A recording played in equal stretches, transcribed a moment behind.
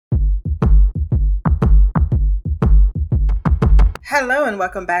Hello and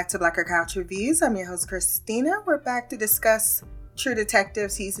welcome back to Blacker Couch Reviews. I'm your host, Christina. We're back to discuss True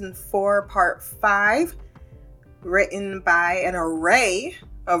Detective Season 4, Part 5, written by an array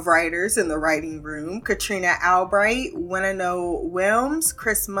of writers in the writing room. Katrina Albright, Winona Wilms,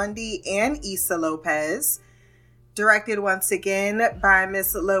 Chris Mundy, and Issa Lopez. Directed once again by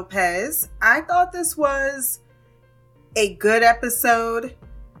Miss Lopez. I thought this was a good episode.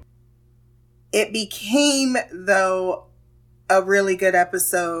 It became, though, a really good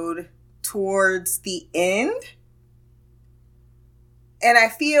episode towards the end. And I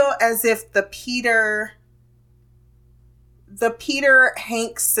feel as if the Peter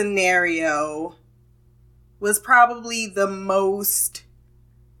Hank scenario was probably the most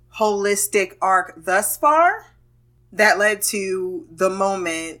holistic arc thus far that led to the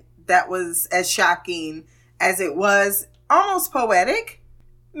moment that was as shocking as it was almost poetic,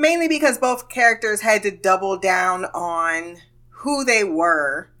 mainly because both characters had to double down on who they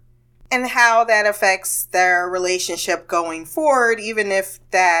were and how that affects their relationship going forward, even if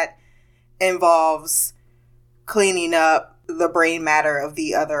that involves cleaning up the brain matter of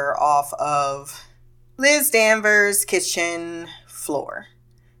the other off of Liz Danvers' kitchen floor.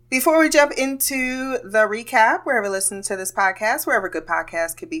 Before we jump into the recap, wherever you listen to this podcast, wherever good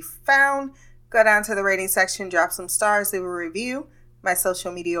podcasts can be found, go down to the rating section, drop some stars, leave a review. My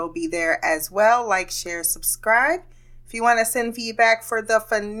social media will be there as well. Like, share, subscribe. If you want to send feedback for the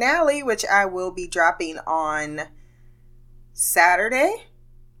finale, which I will be dropping on Saturday.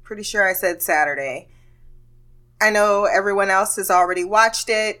 Pretty sure I said Saturday. I know everyone else has already watched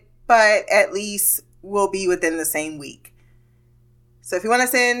it, but at least we'll be within the same week. So if you want to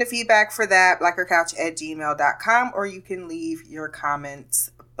send feedback for that, blackercouch@gmail.com, or you can leave your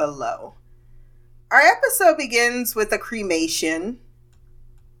comments below. Our episode begins with a cremation,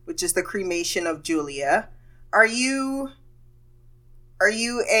 which is the cremation of Julia. Are you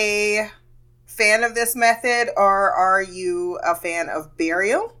a fan of this method, or are you a fan of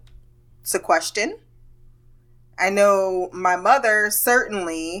burial? It's a question. I know my mother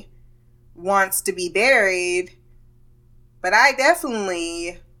certainly wants to be buried, but I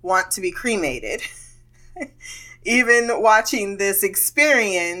definitely want to be cremated. Even watching this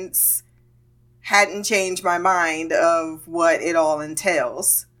experience hadn't changed my mind of what it all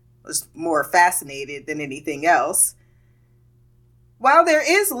entails. Was more fascinated than anything else. While there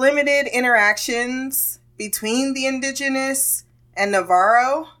is limited interactions between the Indigenous and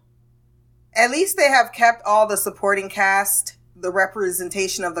Navarro, at least they have kept all the supporting cast, the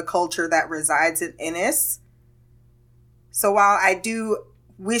representation of the culture that resides in Ennis. So while I do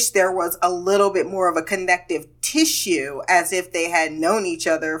wish there was a little bit more of a connective tissue, as if they had known each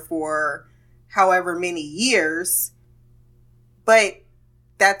other for however many years, but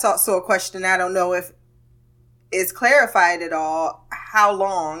that's also a question I don't know if is clarified at all, how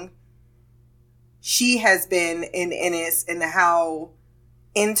long she has been in Ennis and how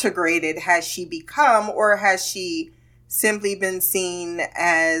integrated has she become, or has she simply been seen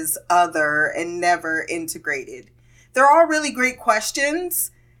as other and never integrated? They're all really great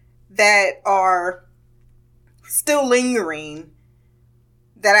questions that are still lingering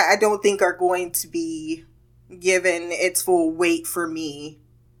that I don't think are going to be given its full weight for me,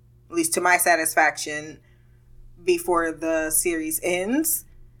 at least to my satisfaction, before the series ends.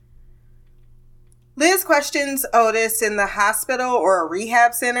 Liz questions Otis in the hospital or a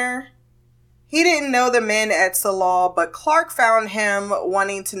rehab center. He didn't know the men at Salal, but Clark found him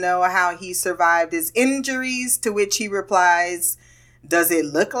wanting to know how he survived his injuries, to which he replies, "Does it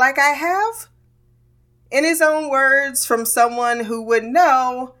look like I have?" In his own words, from someone who would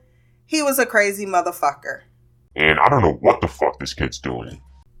know, he was a crazy motherfucker. And I don't know what the fuck this kid's doing.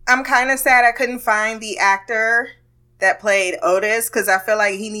 I'm kind of sad I couldn't find the actor that played Otis, because I feel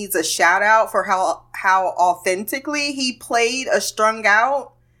like he needs a shout out for how authentically he played a strung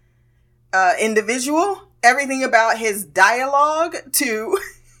out individual. Everything about his dialogue to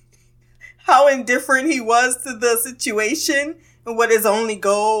how indifferent he was to the situation and what his only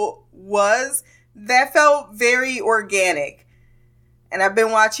goal was, that felt very organic. And I've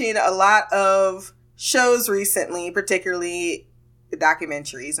been watching a lot of shows recently, particularly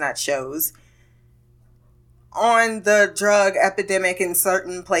documentaries, not shows, on the drug epidemic in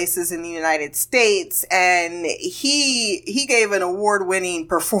certain places in the United States, and he gave an award-winning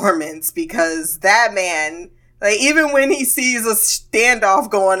performance, because that man, like, even when he sees a standoff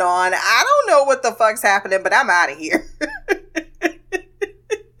going on, I don't know what the fuck's happening, but I'm out of here.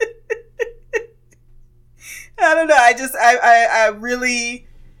 I don't know. I really,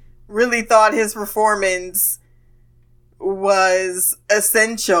 really thought his performance was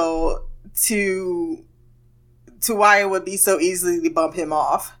essential to to why it would be so easy to bump him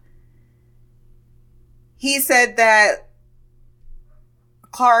off. He said that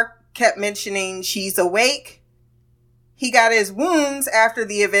Clark kept mentioning she's awake. He got his wounds after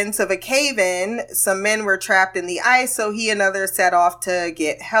the events of a cave-in. Some men were trapped in the ice, so he and others set off to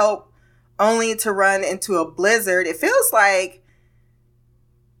get help, only to run into a blizzard. It feels like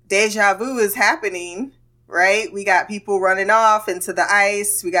deja vu is happening, right? We got people running off into the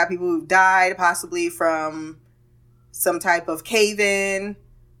ice. We got people who died, possibly from some type of cave-in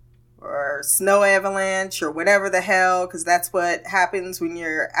or snow avalanche or whatever the hell, because that's what happens when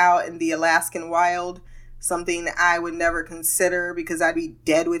you're out in the Alaskan wild. Something I would never consider because I'd be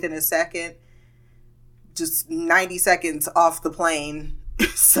dead within a second. Just 90 seconds off the plane,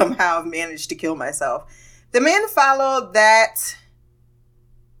 somehow I've managed to kill myself. The men followed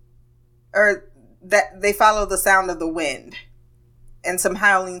they followed the sound of the wind and some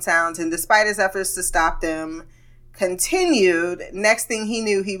howling sounds, and despite his efforts to stop them, continued. Next thing he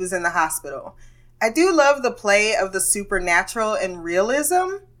knew, he was in the hospital. I do love the play of the supernatural and realism.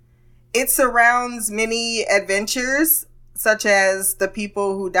 It surrounds many adventures, such as the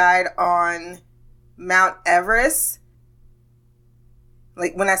people who died on Mount Everest.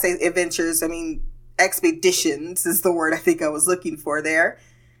 Like, when I say adventures, I mean expeditions is the word I think I was looking for there.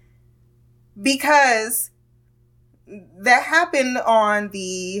 Because that happened on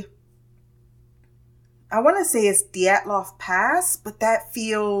the, I want to say it's Dyatlov Pass, but that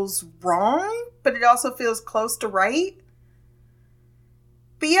feels wrong, but it also feels close to right.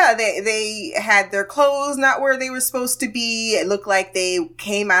 But yeah, they had their clothes not where they were supposed to be. It looked like they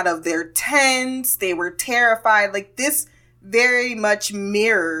came out of their tents. They were terrified. Like, this very much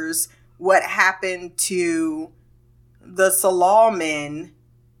mirrors what happened to the Salal men,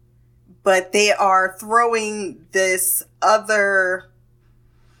 but they are throwing this other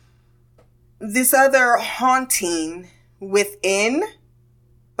haunting within,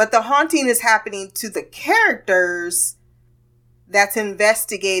 but the haunting is happening to the characters that's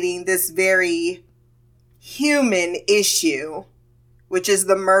investigating this very human issue, which is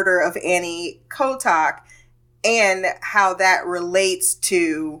the murder of Annie Kotak, and how that relates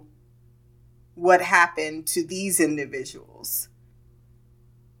to what happened to these individuals.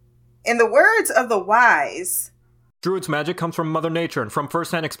 In the words of the wise, Druid's magic comes from Mother Nature, and from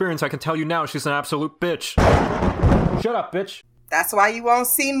first-hand experience, I can tell you now she's an absolute bitch. Shut up, bitch. That's why you won't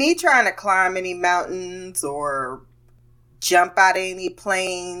see me trying to climb any mountains or jump out of any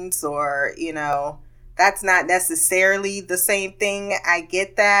planes or, that's not necessarily the same thing. I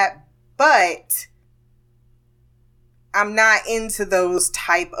get that, but I'm not into those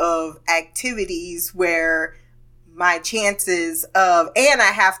type of activities where my chances of, and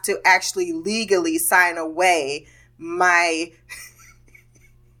I have to actually legally sign away it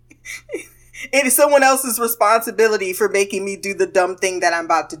is someone else's responsibility for making me do the dumb thing that I'm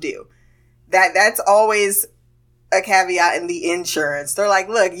about to do. That's always a caveat in the insurance. They're like,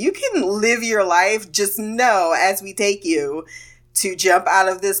 look, you can live your life. Just know as we take you to jump out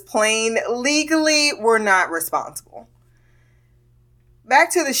of this plane, legally, we're not responsible.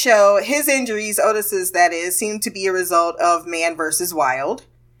 Back to the show. His injuries, Otis's that is, seem to be a result of Man versus Wild.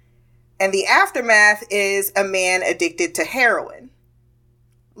 And the aftermath is a man addicted to heroin.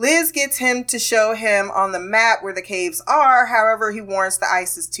 Liz gets him to show him on the map where the caves are. However, he warns the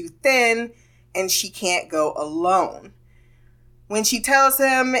ice is too thin and she can't go alone. When she tells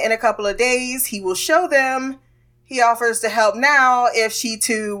him in a couple of days he will show them, he offers to help now if she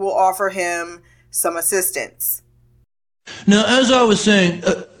too will offer him some assistance. Now, as I was saying,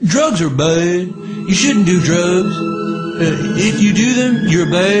 drugs are bad. You shouldn't do drugs. If you do them,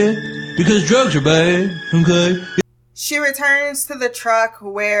 you're bad. Because drugs are bad, okay? She returns to the truck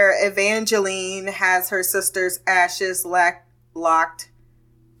where Evangeline has her sister's ashes locked.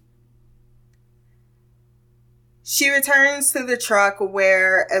 She returns to the truck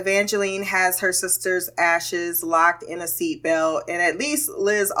where Evangeline has her sister's ashes locked in a seatbelt, and at least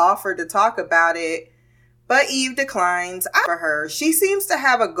Liz offered to talk about it, but Eve declines. For her, she seems to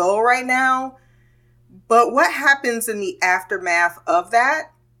have a goal right now, but what happens in the aftermath of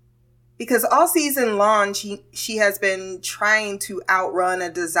that? Because all season long, she has been trying to outrun a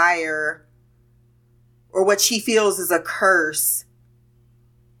desire, or what she feels is a curse,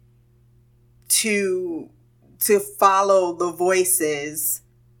 to follow the voices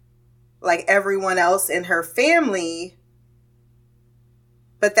like everyone else in her family,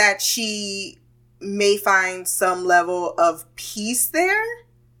 but that she may find some level of peace there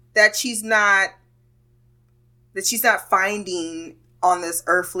that she's not finding on this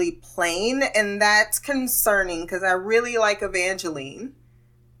earthly plane. And that's concerning because I really like Evangeline.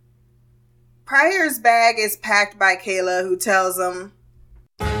 Pryor's bag is packed by Kayla, who tells him,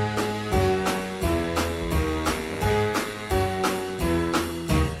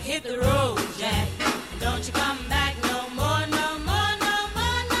 hit the road, Jack. Don't you come back no more, no more, no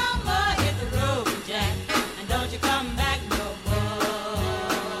more, no more. Hit the road, Jack. And don't you come back no more.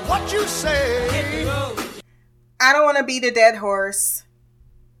 What you say? Hit the road. I don't want to beat a dead horse.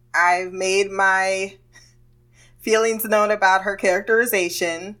 I've made my feelings known about her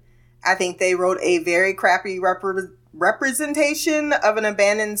characterization. I think they wrote a very crappy representation of an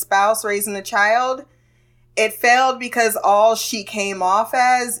abandoned spouse raising a child. It failed because all she came off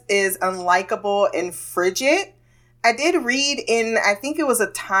as is unlikable and frigid. I did read in, I think it was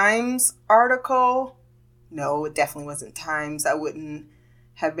a Times article. No, it definitely wasn't Times. I wouldn't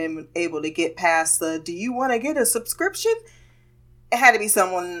have been able to get past the, do you want to get a subscription? It had to be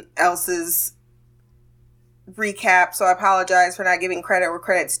someone else's recap, so I apologize for not giving credit where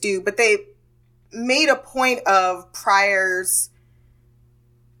credit's due. But they made a point of Pryor's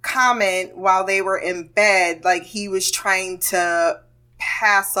comment while they were in bed, like he was trying to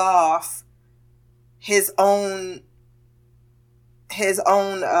pass off his own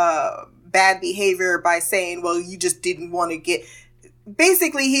bad behavior by saying, well, you just didn't want to get...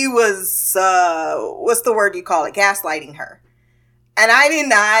 Basically, he was, what's the word you call it? Gaslighting her. And I did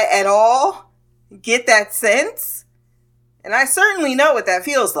not at all get that sense. And I certainly know what that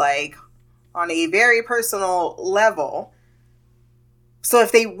feels like on a very personal level. So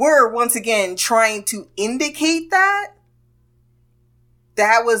if they were, once again, trying to indicate that,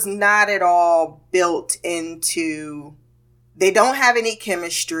 that was not at all built into... They don't have any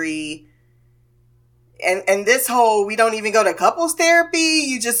chemistry. And this whole, we don't even go to couples therapy.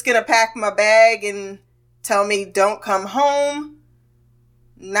 You just gonna pack my bag and tell me don't come home.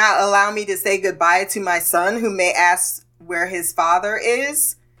 Not allow me to say goodbye to my son who may ask where his father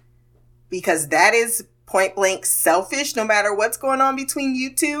is. Because that is point blank selfish no matter what's going on between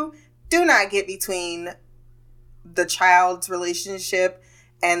you two. Do not get between the child's relationship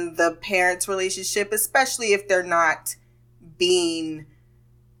and the parent's relationship, especially if they're not being,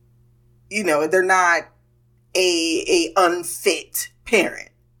 they're not a unfit parent.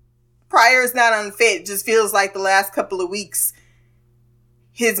 Pryor is not unfit. It just feels like the last couple of weeks,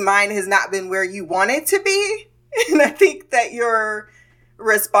 his mind has not been where you want it to be. And I think that your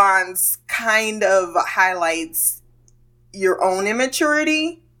response kind of highlights your own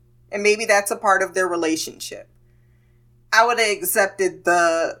immaturity. And maybe that's a part of their relationship. I would have accepted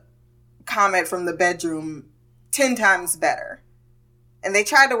the comment from the bedroom 10 times better. And they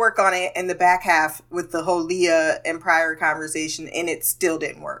tried to work on it in the back half with the whole Leah and Pryor conversation, and it still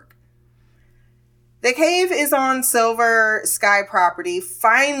didn't work. The cave is on Silver Sky property,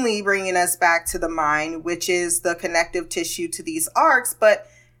 finally bringing us back to the mine, which is the connective tissue to these arcs, but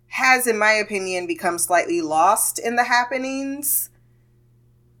has, in my opinion, become slightly lost in the happenings.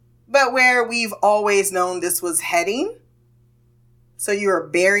 But where we've always known this was heading. So you are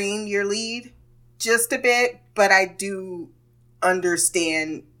burying your lead just a bit, but I do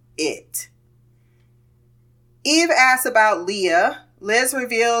understand it. Eve asks about Leah. Liz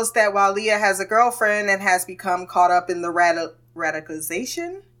reveals that while Leah has a girlfriend and has become caught up in the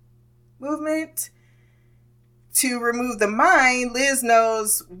radicalization movement to remove the mind, Liz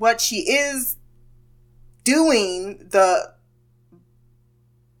knows what she is doing, the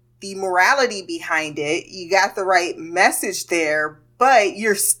morality behind it. You got the right message there, but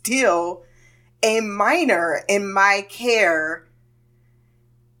you're still a minor in my care.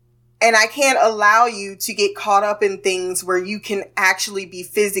 And I can't allow you to get caught up in things where you can actually be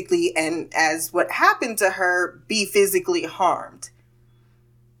physically, and as what happened to her, be physically harmed.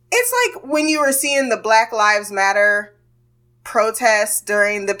 It's like when you were seeing the Black Lives Matter protests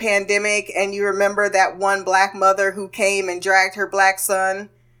during the pandemic, and you remember that one black mother who came and dragged her black son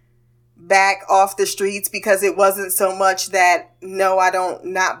back off the streets because it wasn't so much that, no, I don't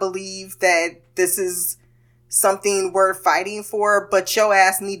not believe that this is something worth fighting for, but your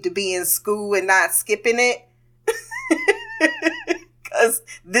ass need to be in school and not skipping it because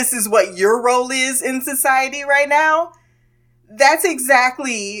this is what your role is in society right now. That's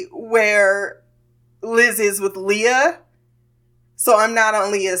exactly where Liz is with Leah. So I'm not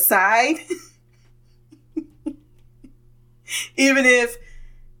on Leah's side. Even if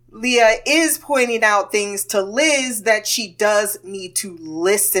Leah is pointing out things to Liz that she does need to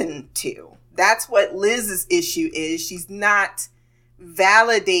listen to. That's what Liz's issue is. She's not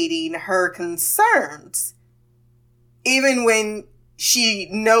validating her concerns, even when she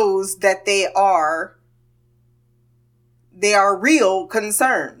knows that they are real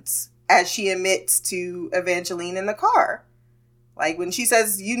concerns, as she admits to Evangeline in the car. Like when she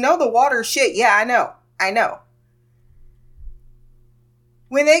says, you know the water's shit. Yeah, I know.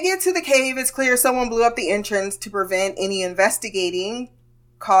 When they get to the cave, it's clear someone blew up the entrance to prevent any investigating,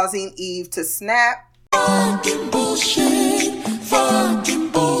 causing Eve to snap. Fucking bullshit, fucking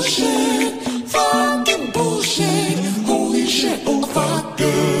bullshit, fucking bullshit, holy shit, oh fuck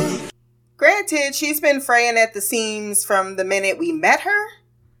good. Granted, she's been fraying at the seams from the minute we met her.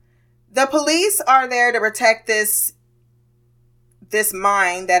 The police are there to protect this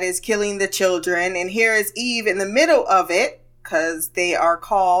mind that is killing the children, and here is Eve in the middle of it, because they are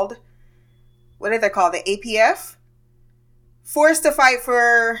called, what are they called, the APF? Forced to fight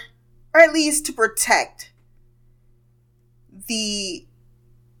for, or at least to protect the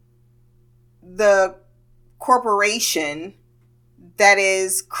corporation that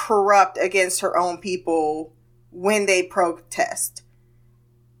is corrupt against her own people when they protest.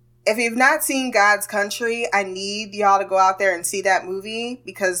 If you've not seen God's Country, I need y'all to go out there and see that movie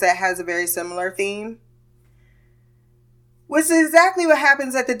because that has a very similar theme. Which is exactly what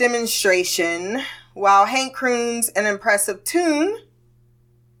happens at the demonstration while Hank croons an impressive tune.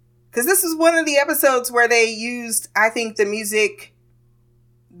 Because this is one of the episodes where they used, I think, the music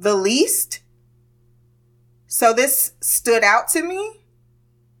the least. So this stood out to me.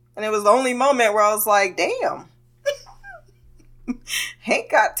 And it was the only moment where I was like, damn.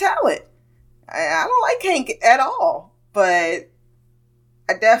 Hank got talent. I don't like Hank at all. But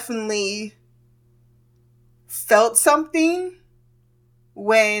I definitely felt something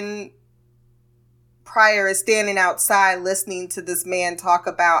when Pryor is standing outside listening to this man talk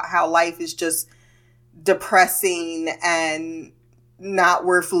about how life is just depressing and not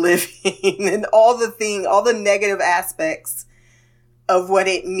worth living and all the negative aspects of what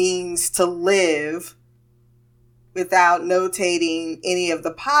it means to live without notating any of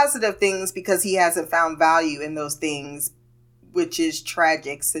the positive things because he hasn't found value in those things, which is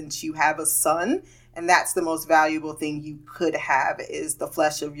tragic since you have a son. And that's the most valuable thing you could have is the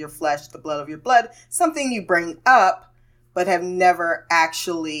flesh of your flesh, the blood of your blood. Something you bring up, but have never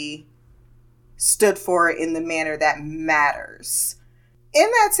actually stood for in the manner that matters.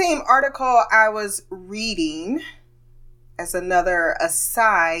 In that same article I was reading, as another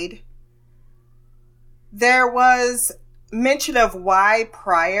aside, there was mention of why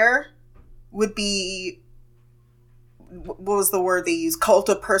Pryor would be, what was the word they used? Cult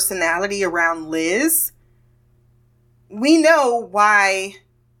of personality around Liz. We know why,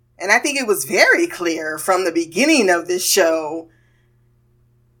 and I think it was very clear from the beginning of this show,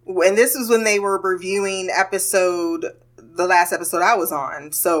 and this was when they were reviewing the last episode I was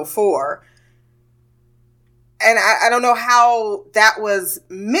on, so 4. And I don't know how that was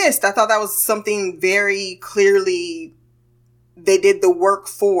missed. I thought that was something very clearly they did the work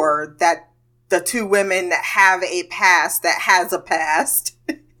for, that the two women that have a past that has a past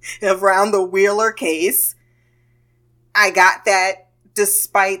around the Wheeler case. I got that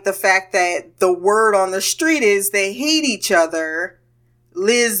despite the fact that the word on the street is they hate each other.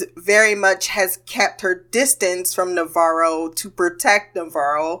 Liz very much has kept her distance from Navarro to protect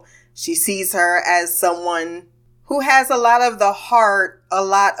Navarro. She sees her as someone who has a lot of the heart, a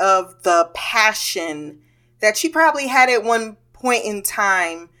lot of the passion that she probably had at one point in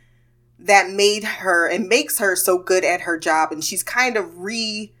time that made her and makes her so good at her job. And she's kind of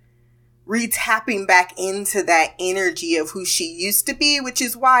re-tapping back into that energy of who she used to be, which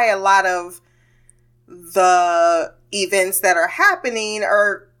is why a lot of the events that are happening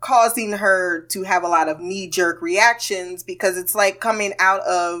are causing her to have a lot of knee-jerk reactions, because it's like coming out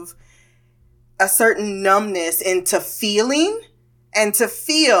of a certain numbness into feeling, and to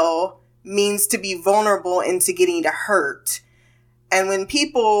feel means to be vulnerable into getting hurt. And when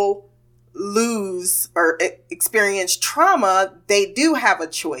people lose or experience trauma, they do have a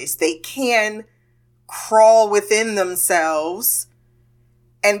choice. They can crawl within themselves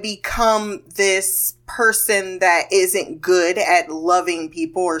and become this person that isn't good at loving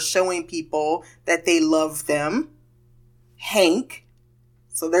people or showing people that they love them. Hank.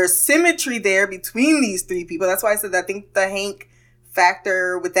 So there's symmetry there between these three people. That's why I said I think the Hank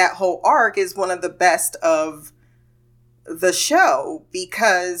factor with that whole arc is one of the best of the show,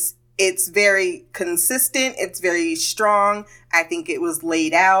 because it's very consistent. It's very strong. I think it was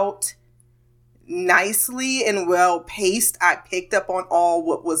laid out nicely and well paced. I picked up on all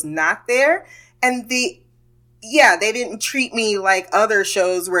what was not there. And they didn't treat me like other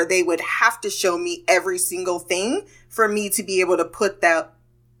shows where they would have to show me every single thing for me to be able to put that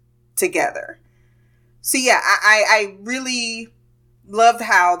together. So yeah, I really loved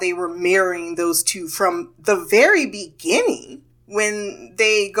how they were mirroring those two from the very beginning when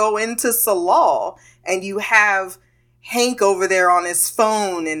they go into Salal and you have Hank over there on his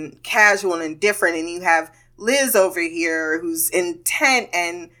phone and casual and indifferent, and you have Liz over here who's intent,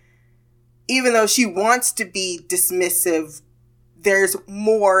 and even though she wants to be dismissive, there's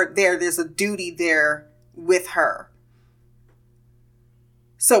more there. There's a duty there with her.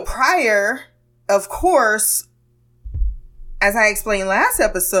 So Pryor, of course, as I explained last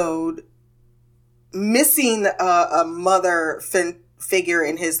episode, missing a mother figure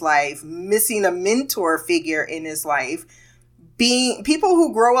in his life, missing a mentor figure in his life, being people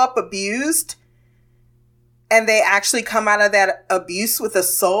who grow up abused and they actually come out of that abuse with a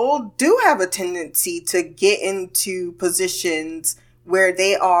soul do have a tendency to get into positions where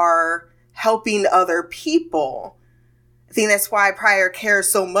they are helping other people. I think that's why Pryor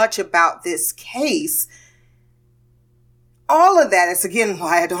cares so much about this case. All of that is, again,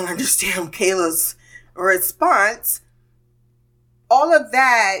 why I don't understand Kayla's response. All of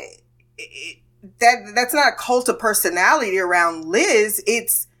that, that's not a cult of personality around Liz.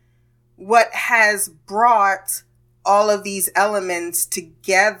 It's what has brought all of these elements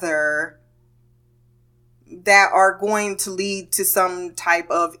together that are going to lead to some type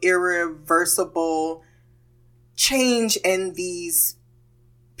of irreversible change in these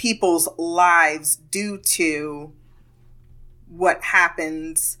people's lives due to what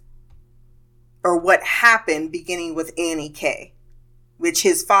happens or what happened beginning with Annie K, which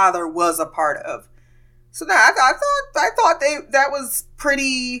his father was a part of. So now I thought that was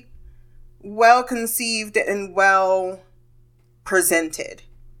pretty well conceived and well presented.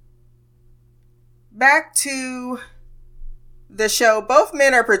 Back to the show. Both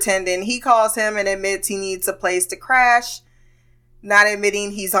men are pretending. He calls him and admits he needs a place to crash, not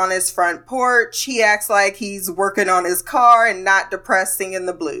admitting he's on his front porch. He acts like he's working on his car and not depressed singing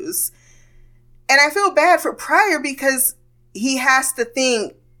the blues. And I feel bad for Pryor because he has to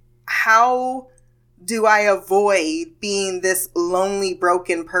think, how do I avoid being this lonely,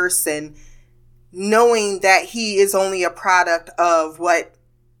 broken person, knowing that he is only a product of what,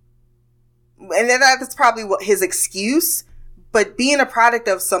 and that's probably what his excuse, but being a product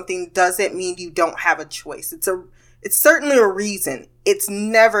of something doesn't mean you don't have a choice. It's certainly a reason. It's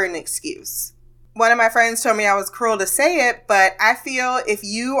never an excuse. One of my friends told me I was cruel to say it, but I feel if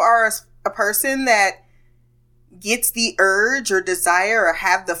you are a person that gets the urge or desire or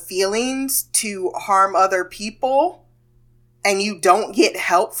have the feelings to harm other people and you don't get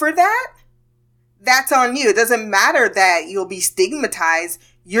help for that, that's on you. It doesn't matter that you'll be stigmatized.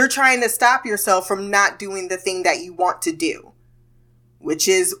 You're trying to stop yourself from not doing the thing that you want to do, which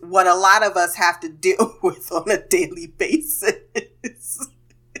is what a lot of us have to deal with on a daily basis.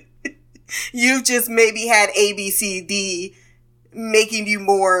 You've just maybe had ABCD making you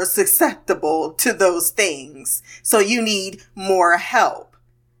more susceptible to those things. So you need more help.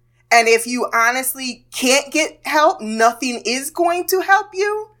 And if you honestly can't get help, nothing is going to help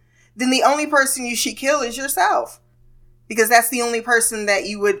you, then the only person you should kill is yourself. Because that's the only person that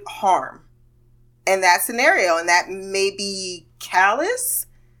you would harm in that scenario. And that may be callous,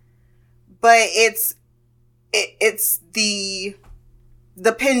 but it's the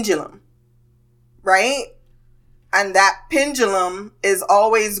pendulum, right? And that pendulum is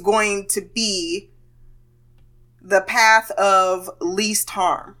always going to be the path of least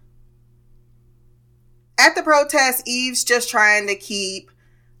harm. At the protest, Eve's just trying to keep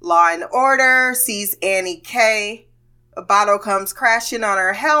law and order, sees Annie K. A bottle comes crashing on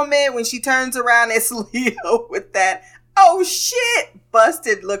her helmet. When she turns around, it's Leo with that, oh shit,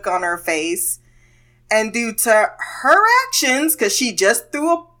 busted look on her face. And due to her actions, because she just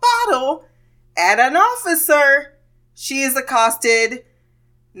threw a bottle at an officer, she is accosted,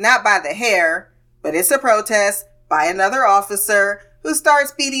 not by the hair, but it's a protest, by another officer who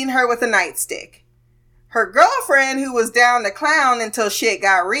starts beating her with a nightstick. Her girlfriend, who was down to clown until shit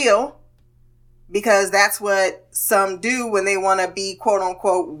got real, because that's what some do when they want to be quote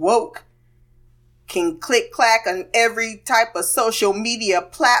unquote woke, can click clack on every type of social media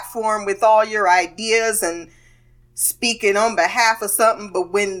platform with all your ideas and speaking on behalf of something.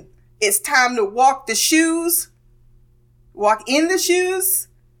 But when it's time to walk in the shoes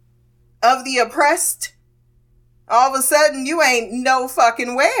of the oppressed, all of a sudden you ain't no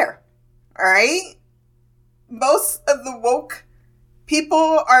fucking where. All right? Most of the woke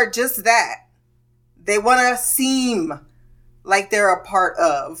people are just that. They want to seem like they're a part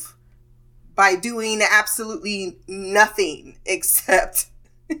of by doing absolutely nothing except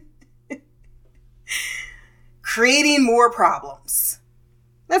creating more problems.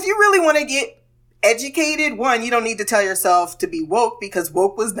 Now, if you really want to get educated, one, you don't need to tell yourself to be woke, because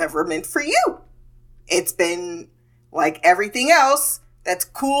woke was never meant for you. It's been like everything else that's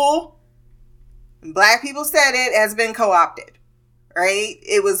cool Black people said it, has been co-opted, right?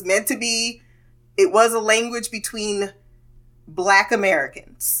 It was meant to be, it was a language between Black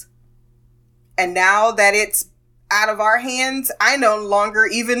Americans. And now that it's out of our hands, I no longer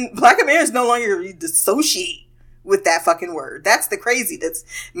even, Black Americans no longer dissociate with that fucking word. That's the crazy. That's,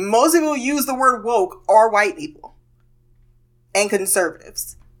 most people use the word woke are white people and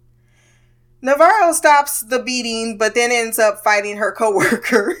conservatives. Navarro stops the beating, but then ends up fighting her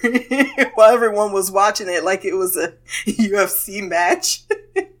coworker while everyone was watching it like it was a UFC match.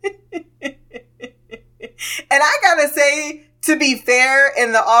 And I gotta say, to be fair,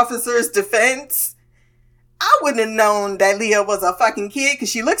 in the officer's defense, I wouldn't have known that Leah was a fucking kid because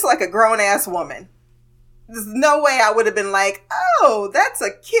she looks like a grown-ass woman. There's no way I would have been like, oh, that's a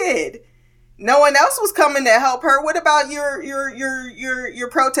kid. No one else was coming to help her. What about your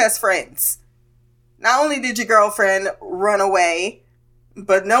protest friends? Not only did your girlfriend run away,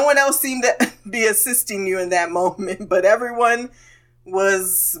 but no one else seemed to be assisting you in that moment. But everyone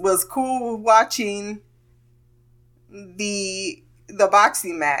was cool watching the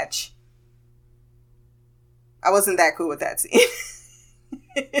boxing match. I wasn't that cool with that scene.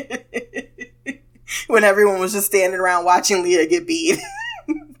 When everyone was just standing around watching Leah get beat.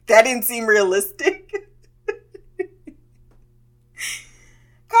 That didn't seem realistic.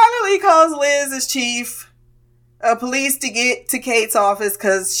 Connolly calls Liz as chief of police to get to Kate's office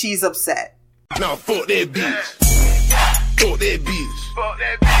because she's upset. Now fuck that bitch. Fuck that bitch. Fuck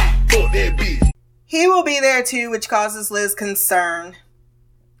that bitch. Fuck that bitch. He will be there too, which causes Liz concern.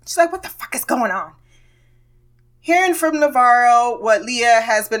 She's like, what the fuck is going on? Hearing from Navarro what Leah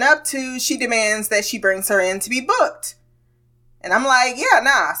has been up to, she demands that she brings her in to be booked. And I'm like, yeah,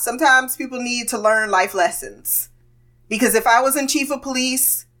 nah. Sometimes people need to learn life lessons. Because if I was in chief of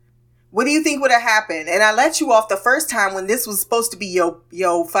police, what do you think would have happened? And I let you off the first time when this was supposed to be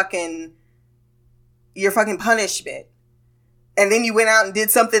your fucking punishment. And then you went out and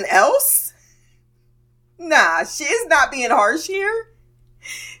did something else? Nah, she is not being harsh here.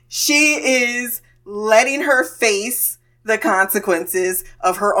 She is letting her face the consequences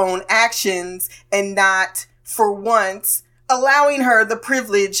of her own actions and not, for once, allowing her the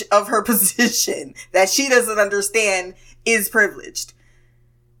privilege of her position that she doesn't understand is privileged.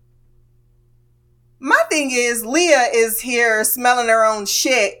 My thing is, Leah is here smelling her own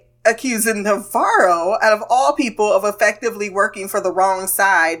shit, accusing Navarro, out of all people, of effectively working for the wrong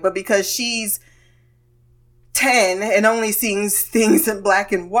side, but because she's 10 and only seeing things in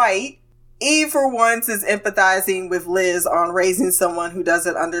black and white, Eve for once is empathizing with Liz on raising someone who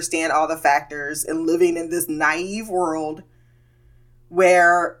doesn't understand all the factors and living in this naive world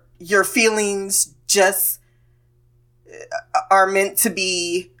where your feelings just are meant to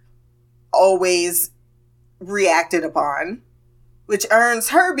be always reacted upon, which earns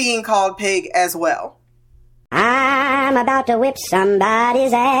her being called pig as well. I'm about to whip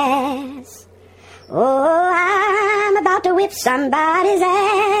somebody's ass. Oh, I'm about to whip somebody's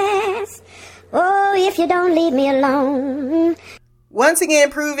ass. Oh, if you don't leave me alone. Once again,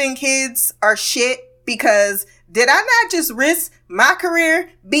 proving kids are shit, because did I not just risk my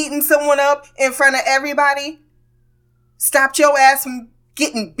career beating someone up in front of everybody? Stopped your ass from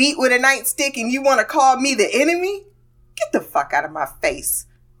getting beat with a nightstick and you want to call me the enemy? Get the fuck out of my face.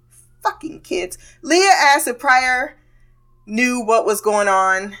 Fucking kids. Leah asked if Pryor knew what was going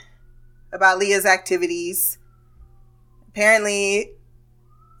on about Leah's activities. Apparently,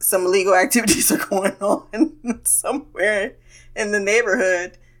 some illegal activities are going on somewhere in the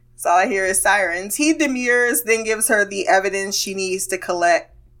neighborhood. So all I hear is sirens. He demurs, then gives her the evidence she needs to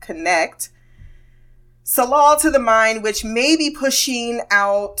connect Salal to the mine, which may be pushing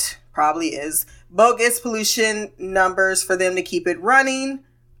out, probably is, bogus pollution numbers for them to keep it running,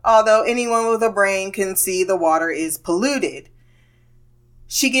 although anyone with a brain can see the water is polluted.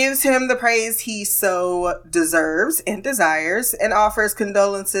 She gives him the praise he so deserves and desires, and offers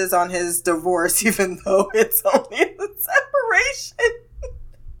condolences on his divorce, even though it's only a separation.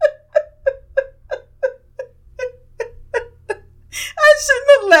 I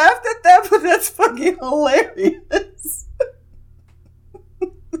shouldn't have laughed at that, but that's fucking hilarious.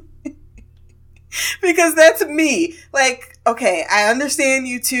 Because that's me. Like, okay, I understand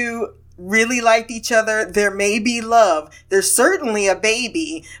you two really liked each other. There may be love. There's certainly a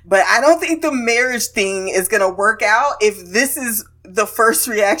baby, but I don't think the marriage thing is going to work out if this is the first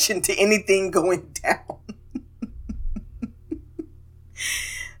reaction to anything going down.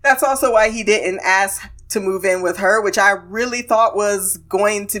 That's also why he didn't ask to move in with her, which I really thought was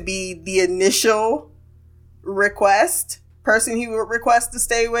going to be the initial person he would request to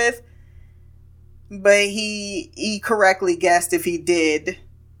stay with. But he correctly guessed if he did,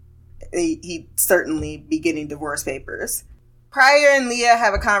 he'd certainly be getting divorce papers. Pryor and Leah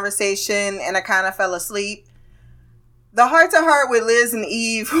have a conversation, and I kind of fell asleep. The heart-to-heart with Liz and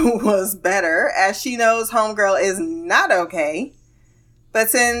Eve was better, as she knows homegirl is not okay. But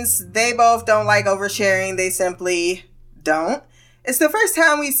since they both don't like oversharing, they simply don't. It's the first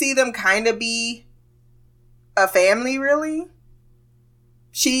time we see them kind of be a family, really.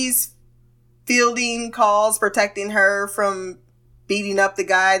 She's fielding calls, protecting her from beating up the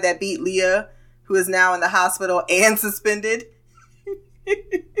guy that beat Leah, who is now in the hospital and suspended.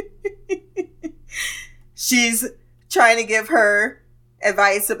 She's trying to give her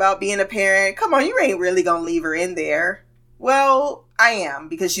advice about being a parent. Come on, you ain't really gonna leave her in there. Well, I am,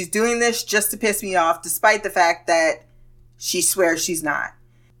 because she's doing this just to piss me off, despite the fact that she swears she's not.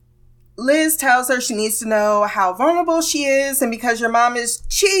 Liz tells her she needs to know how vulnerable she is, and because your mom is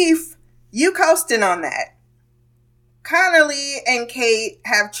chief, you coasting on that. Connolly and Kate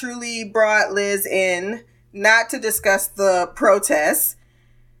have truly brought Liz in, not to discuss the protests,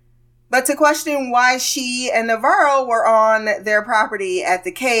 but to question why she and Navarro were on their property at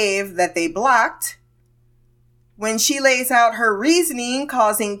the cave that they blocked. When she lays out her reasoning,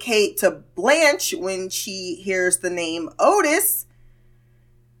 causing Kate to blanch when she hears the name Otis,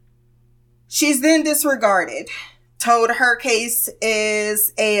 she's then disregarded, told her case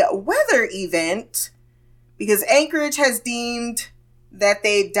is a weather event because Anchorage has deemed that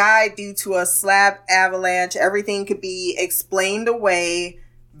they died due to a slab avalanche. Everything could be explained away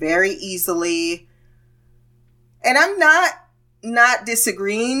very easily. And I'm not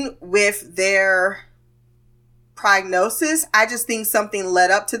disagreeing with their prognosis. I just think something led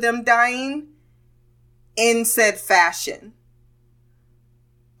up to them dying in said fashion.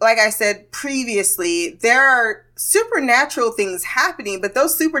 Like I said previously, there are supernatural things happening, but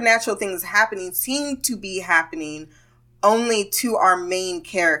those supernatural things happening seem to be happening only to our main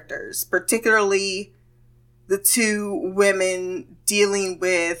characters, particularly the two women dealing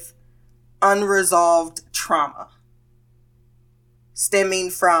with unresolved trauma stemming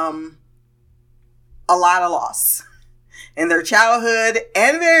from a lot of loss in their childhood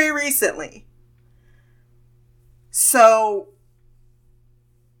and very recently. So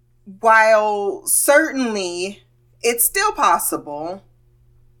while certainly it's still possible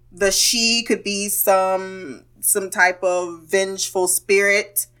the she could be some type of vengeful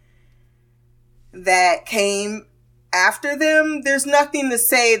spirit that came after them, there's nothing to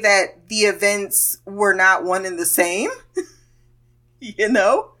say that the events were not one and the same. You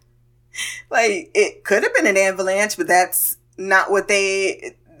know? Like, it could have been an avalanche, but that's not what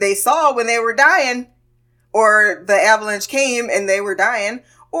they saw when they were dying. Or the avalanche came and they were dying.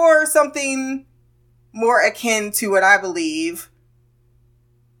 Or something more akin to what I believe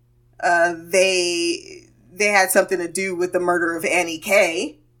they had something to do with the murder of Annie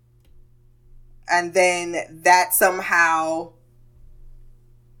Kay. And then that somehow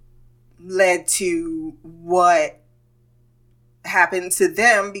led to what happened to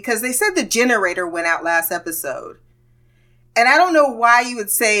them, because they said the generator went out last episode. And I don't know why you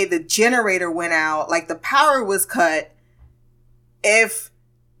would say the generator went out, like the power was cut, if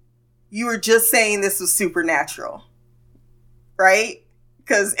you were just saying this was supernatural, right?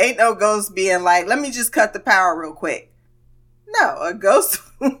 Because ain't no ghost being like, let me just cut the power real quick. No, a ghost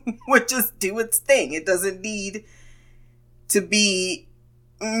would just do its thing. It doesn't need to be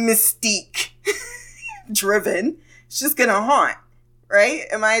mystique driven. It's just gonna haunt, right?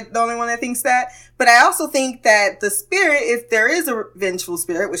 Am I the only one that thinks that? But I also think that the spirit, if there is a vengeful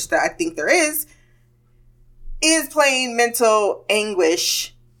spirit, which I think there is playing mental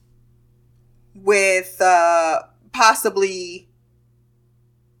anguish with possibly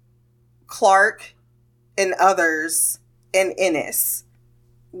Clark and others and Ennis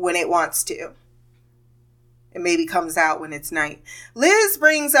when it wants to. It maybe comes out when it's night. Liz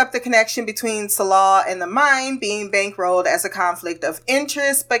brings up the connection between Salah and the mine being bankrolled as a conflict of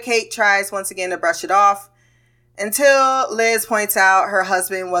interest, but Kate tries once again to brush it off until Liz points out her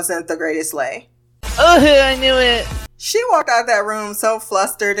husband wasn't the greatest lay. Oh, I knew it. She walked out that room so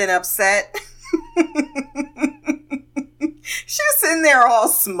flustered and upset. She was sitting there all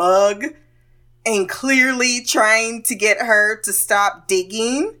smug and clearly trying to get her to stop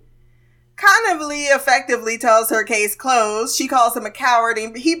digging. Connolly effectively tells her case closed. She calls him a coward,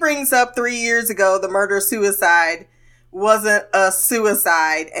 and he brings up 3 years ago the murder-suicide wasn't a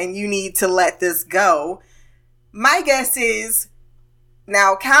suicide, and you need to let this go. My guess is,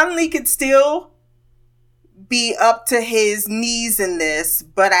 now Connolly could still be up to his knees in this,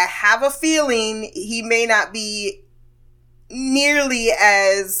 but I have a feeling he may not be nearly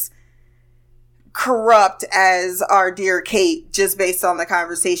as corrupt as our dear Kate, just based on the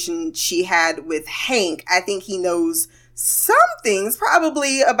conversation she had with Hank. I think he knows some things,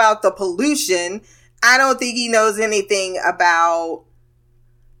 probably about the pollution. I don't think he knows anything about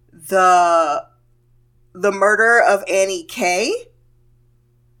the murder of Annie K.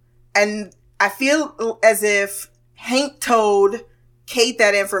 And I feel as if Hank told Kate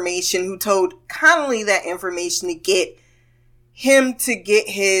that information, who told Connolly that information to get him to get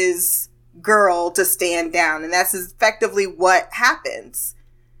his girl to stand down. And that's effectively what happens.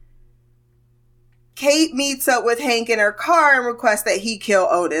 Kate meets up with Hank in her car and requests that he kill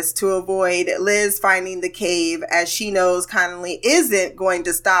Otis to avoid Liz finding the cave, as she knows Connolly isn't going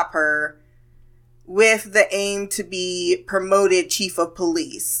to stop her, with the aim to be promoted chief of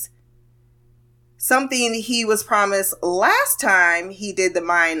police. Something he was promised last time he did the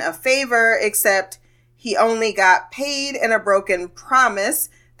mine a favor, except he only got paid in a broken promise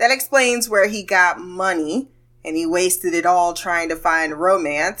that explains where he got money, and he wasted it all trying to find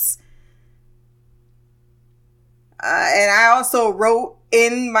romance. And I also wrote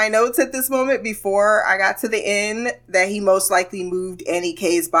in my notes at this moment, before I got to the end, that he most likely moved Annie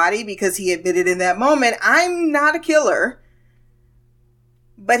K's body, because he admitted in that moment, I'm not a killer.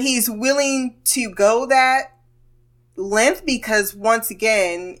 But he's willing to go that length because, once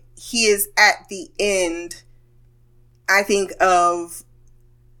again, he is at the end, I think, of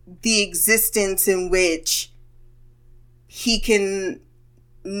the existence in which he can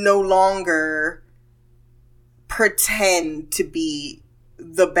no longer pretend to be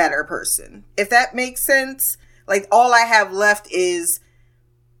the better person. If that makes sense. Like, all I have left is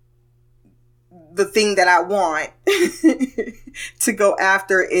the thing that I want to go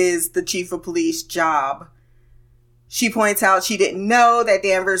after is the chief of police job. She points out she didn't know that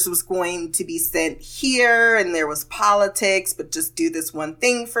Danvers was going to be sent here and there was politics, but just do this one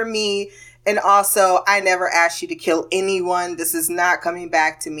thing for me. And also, I never asked you to kill anyone. This is not coming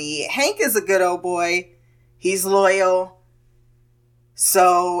back to me. Hank is a good old boy. He's loyal.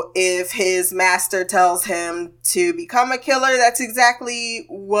 So if his master tells him to become a killer, that's exactly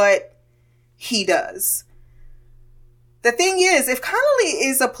what he does. The thing is, if Connolly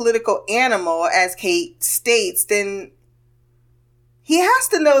is a political animal, as Kate states, then he has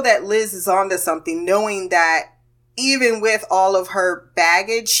to know that Liz is onto something, knowing that even with all of her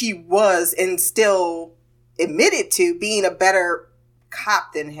baggage, she was and still admitted to being a better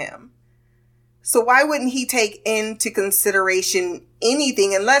cop than him. So why wouldn't he take into consideration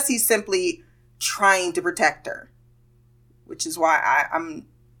anything unless he's simply trying to protect her? Which is why I'm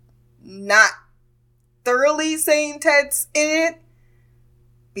not thoroughly saying Ted's in it,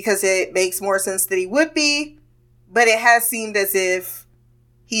 because it makes more sense that he would be, but it has seemed as if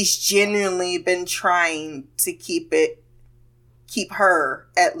he's genuinely been trying to keep her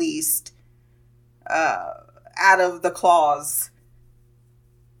at least out of the claws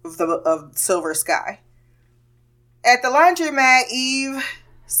of Silver Sky. At the laundromat, Eve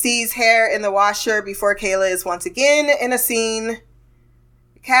sees hair in the washer before Kayla is once again in a scene.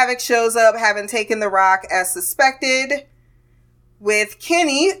 Havoc shows up, having taken the rock as suspected, with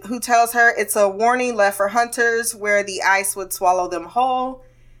Kenny, who tells her it's a warning left for hunters where the ice would swallow them whole.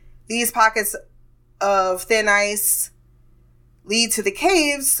 These pockets of thin ice lead to the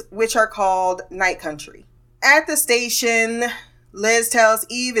caves, which are called Night Country. At the station, Liz tells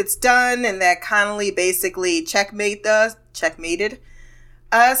Eve it's done and that Connolly basically checkmated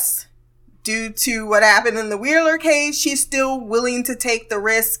us. Due to what happened in the Wheeler case, she's still willing to take the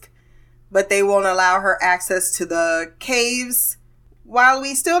risk, but they won't allow her access to the caves. While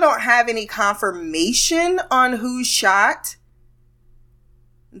we still don't have any confirmation on who shot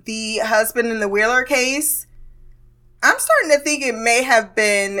the husband in the Wheeler case, I'm starting to think it may have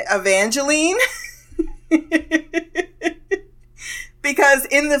been Evangeline. Because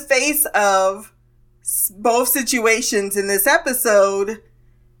in the face of both situations in this episode,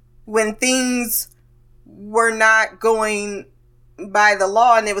 when things were not going by the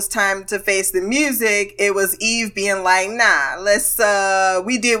law and it was time to face the music, it was Eve being like, nah,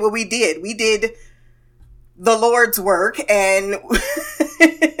 we did what we did. We did the Lord's work, and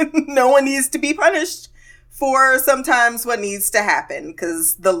no one needs to be punished for sometimes what needs to happen,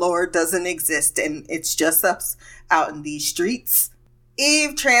 because the Lord doesn't exist and it's just us out in these streets.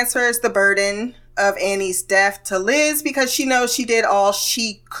 Eve transfers the burden of Annie's death to Liz because she knows she did all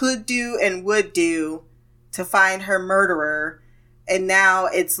she could do and would do to find her murderer. And now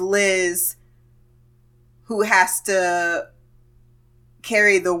it's Liz who has to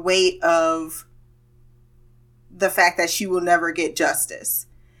carry the weight of the fact that she will never get justice.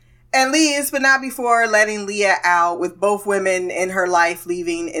 and leaves, but not before letting Leah out, with both women in her life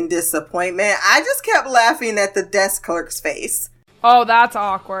leaving in disappointment. I just kept laughing at the desk clerk's face. Oh, that's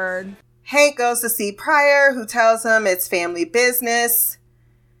awkward. Hank goes to see Pryor, who tells him it's family business.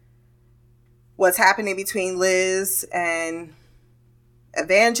 What's happening between Liz and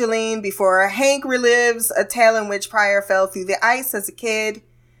Evangeline, before Hank relives a tale in which Pryor fell through the ice as a kid.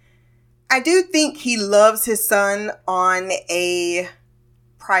 I do think he loves his son on a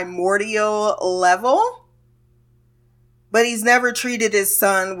primordial level, but he's never treated his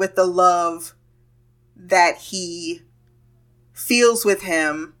son with the love that he feels with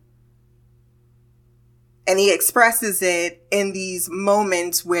him, and he expresses it in these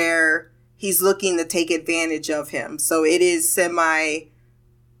moments where he's looking to take advantage of him. So it is semi-abusive.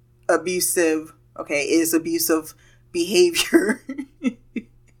 Okay, it is abusive behavior.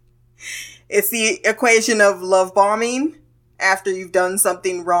 It's the equation of love bombing. After you've done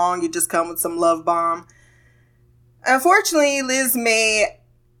something wrong, you just come with some love bomb. Unfortunately, Liz may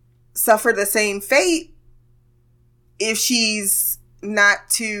suffer the same fate if she's not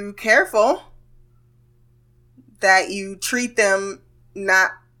too careful, that you treat them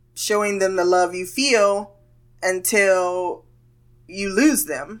not showing them the love you feel until you lose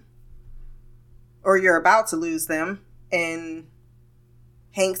them, or you're about to lose them in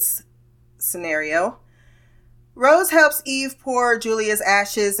Hank's scenario. Rose helps Eve pour Julia's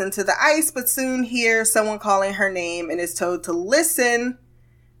ashes into the ice, but soon hears someone calling her name and is told to listen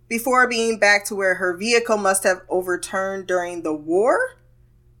before being back to where her vehicle must have overturned during the war.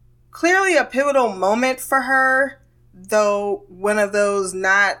 Clearly a pivotal moment for her, though one of those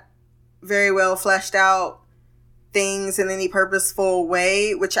not very well fleshed out things in any purposeful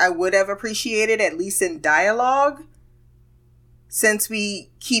way, which I would have appreciated, at least in dialogue, since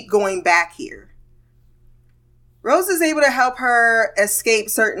we keep going back here. Rose is able to help her escape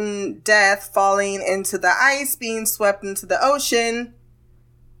certain death, falling into the ice, being swept into the ocean.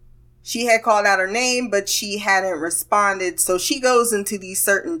 She had called out her name, but she hadn't responded, so she goes into these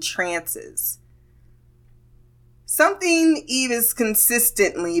certain trances. Something Eve is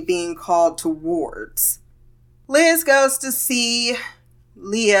consistently being called towards. Liz goes to see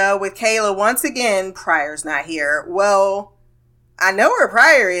Leah with Kayla once again. Pryor's not here. Well, I know where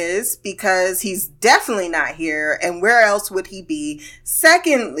Pryor is because he's definitely not here, and where else would he be?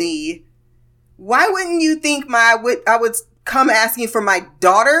 Secondly, why wouldn't you think I would come asking for my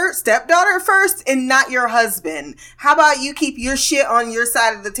stepdaughter first, and not your husband? How about you keep your shit on your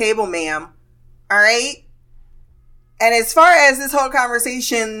side of the table, ma'am? All right? And as far as this whole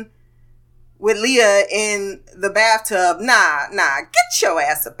conversation with Leah in the bathtub, nah, get your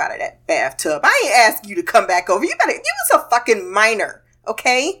ass up out of that bathtub. I ain't asking you to come back over. You was a fucking minor,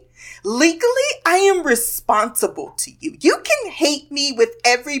 okay? Legally, I am responsible to you. You can hate me with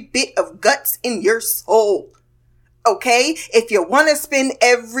every bit of guts in your soul, okay? If you want to spend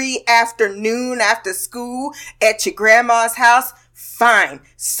every afternoon after school at your grandma's house, fine,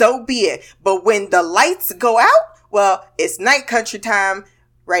 so be it. But when the lights go out, well, it's night country time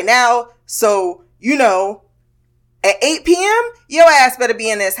right now. So, at 8 p.m., your ass better be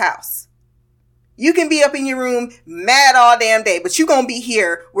in this house. You can be up in your room mad all damn day, but you gonna be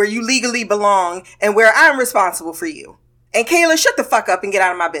here where you legally belong and where I'm responsible for you. And Kayla, shut the fuck up and get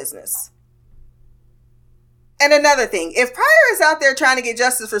out of my business. And another thing, if Pryor is out there trying to get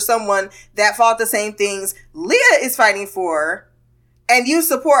justice for someone that fought the same things Leah is fighting for, and you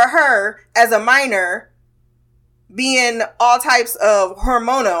support her as a minor being all types of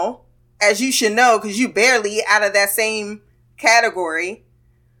hormonal, as you should know, because you barely out of that same category,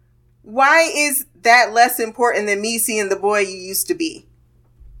 why is that less important than me seeing the boy you used to be?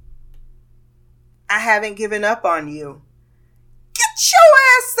 I haven't given up on you. Get your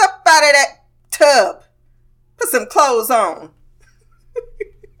ass up out of that tub. Put some clothes on.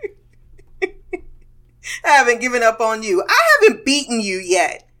 I haven't given up on you. I haven't beaten you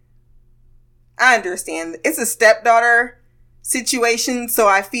yet. I understand. It's a stepdaughter situation, so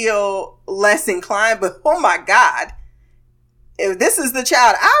I feel less inclined, but oh my God. If this is the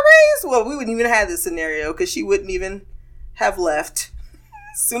child I raised, well, we wouldn't even have this scenario because she wouldn't even have left.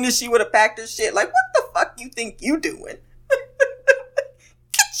 As soon as she would have packed her shit, like, what the fuck you think you doing?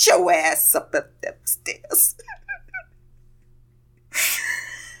 Get your ass up them stairs.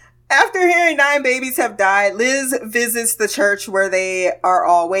 After hearing 9 babies have died, Liz visits the church where they are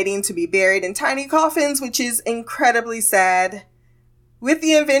all waiting to be buried in tiny coffins, which is incredibly sad. With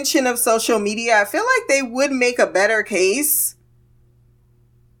the invention of social media, I feel like they would make a better case.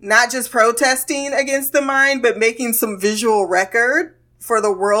 Not just protesting against the mine, but making some visual record for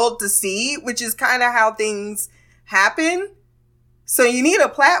the world to see, which is kind of how things happen. So you need a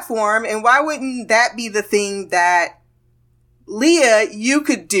platform, and why wouldn't that be the thing that Leah, you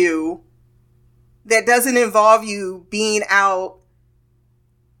could do that doesn't involve you being out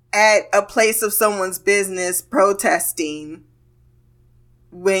at a place of someone's business protesting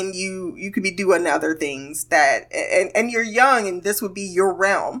when you could be doing other things that, and you're young and this would be your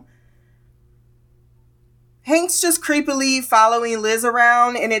realm. Hank's just creepily following Liz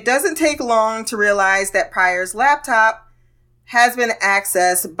around, and it doesn't take long to realize that Pryor's laptop has been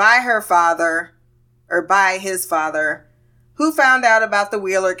accessed by her father, or by his father, who found out about the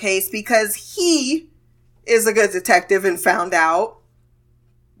Wheeler case because he is a good detective and found out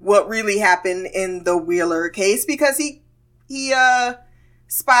what really happened in the Wheeler case because he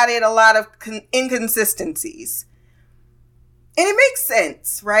spotted a lot of inconsistencies. And it makes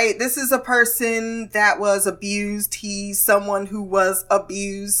sense, right? This is a person that was abused. He's someone who was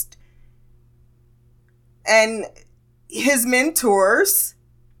abused. And his mentors,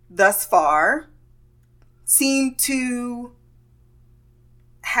 thus far, seem to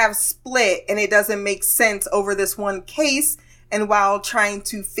have split, and it doesn't make sense over this one case. And while trying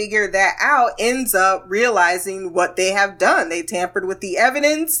to figure that out, ends up realizing what they have done. They tampered with the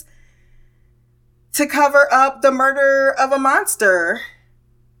evidence to cover up the murder of a monster.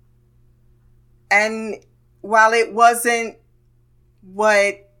 And while it wasn't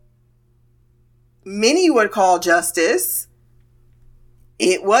what many would call justice,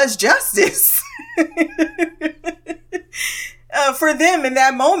 it was justice. For them in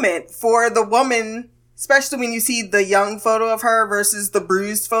that moment, for the woman, especially when you see the young photo of her versus the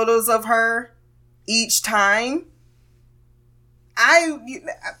bruised photos of her each time. I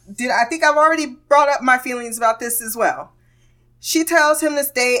think I've already brought up my feelings about this as well. She tells him to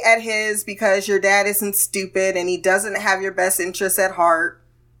stay at his because your dad isn't stupid and he doesn't have your best interests at heart.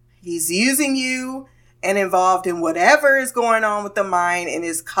 He's using you and involved in whatever is going on with the mine and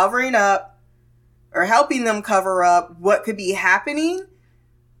is covering up or helping them cover up what could be happening.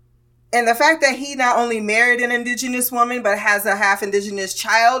 And the fact that he not only married an indigenous woman, but has a half indigenous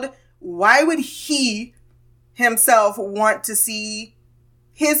child, why would he himself want to see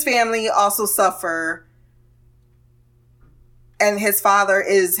his family also suffer? And his father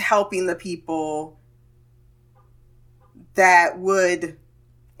is helping the people that would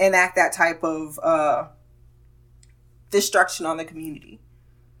enact that type of destruction on the community.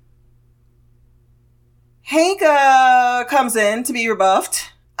 Hank comes in to be rebuffed.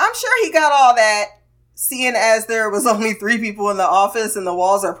 I'm sure he got all that, seeing as there was only 3 people in the office and the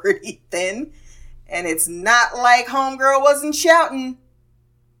walls are pretty thin. And it's not like homegirl wasn't shouting.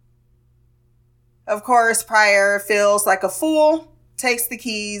 Of course, Pryor feels like a fool, takes the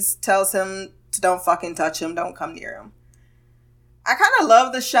keys, tells him to don't fucking touch him, don't come near him. I kind of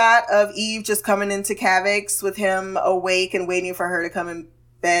love the shot of Eve just coming into Kavix with him awake and waiting for her to come in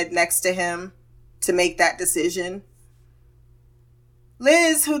bed next to him to make that decision.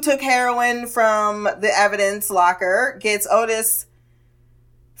 Liz, who took heroin from the evidence locker, gets Otis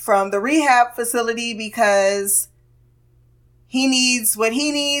from the rehab facility because he needs what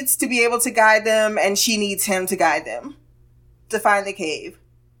he needs to be able to guide them, and she needs him to guide them to find the cave.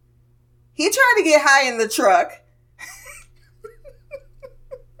 He tried to get high in the truck.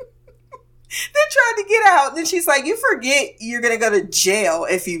 Then tried to get out. Then she's like, you forget you're going to go to jail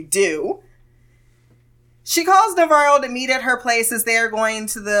if you do. She calls Navarro to meet at her place as they are going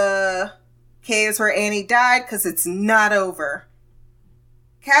to the caves where Annie died because it's not over.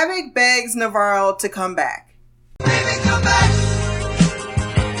 Kavik begs Navarro to come back. Baby, come back.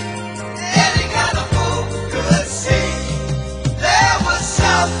 Any kind of fool could see there was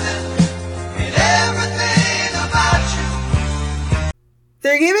something in everything about you.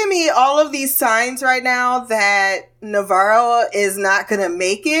 They're giving me all of these signs right now that Navarro is not going to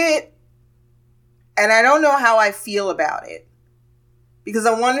make it. And I don't know how I feel about it. Because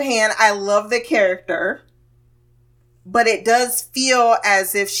on one hand, I love the character. But it does feel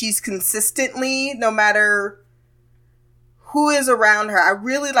as if she's consistently, no matter who is around her. I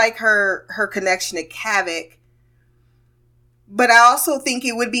really like her connection to Kavik. But I also think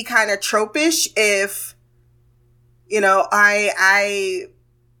it would be kind of tropish if, you know, I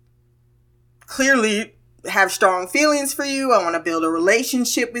clearly have strong feelings for you. I want to build a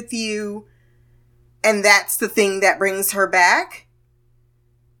relationship with you. And that's the thing that brings her back.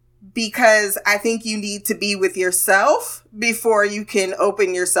 Because I think you need to be with yourself before you can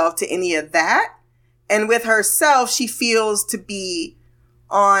open yourself to any of that. And with herself, she feels to be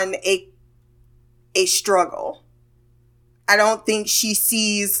on a struggle. I don't think she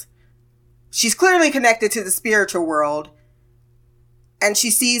sees... She's clearly connected to the spiritual world. And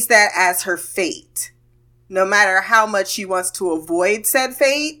she sees that as her fate. no matter how much she wants to avoid said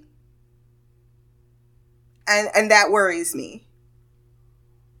fate. And that worries me.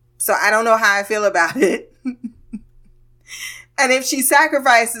 So I don't know how I feel about it. And if she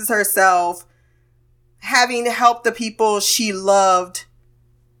sacrifices herself, having to help the people she loved,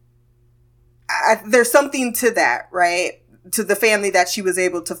 there's something to that, right? To the family that she was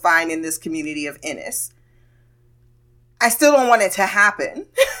able to find in this community of Ennis. I still don't want it to happen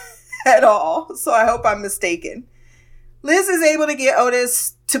at all, so I hope I'm mistaken. Liz is able to get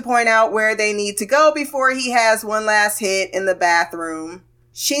Otis to point out where they need to go before he has one last hit in the bathroom.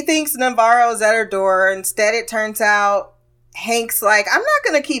 She thinks Navarro's at her door. Instead, it turns out Hank's like, I'm not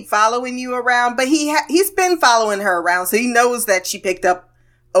going to keep following you around. But he's been following her around, so he knows that she picked up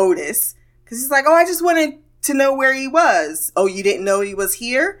Otis. Because he's like, oh, I just wanted to know where he was. Oh, you didn't know he was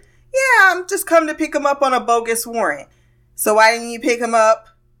here? Yeah, I'm just come to pick him up on a bogus warrant. So why didn't you pick him up?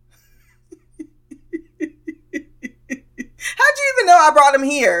 How'd you even know I brought him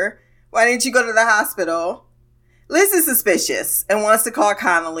here? Why didn't you go to the hospital? Liz is suspicious and wants to call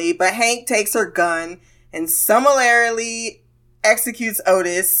Connolly, but Hank takes her gun and summarily executes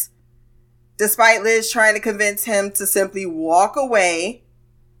Otis, despite Liz trying to convince him to simply walk away.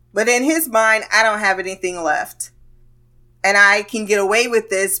 But in his mind, I don't have anything left. And I can get away with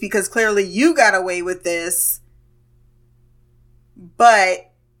this because clearly you got away with this.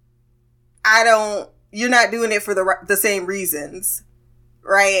 But you're not doing it for the same reasons,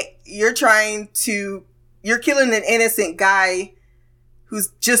 right? You're killing an innocent guy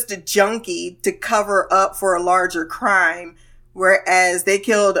who's just a junkie to cover up for a larger crime, whereas they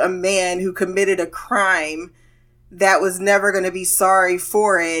killed a man who committed a crime that was never going to be sorry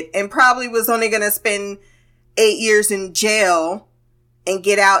for it and probably was only going to spend 8 years in jail and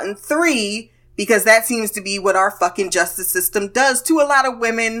get out in 3, because that seems to be what our fucking justice system does to a lot of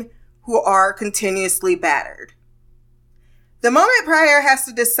women who are continuously battered. The moment Pryor has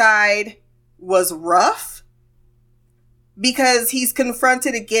to decide was rough because he's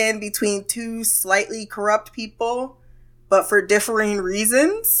confronted again between two slightly corrupt people, but for differing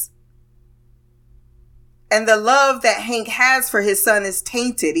reasons. And the love that Hank has for his son is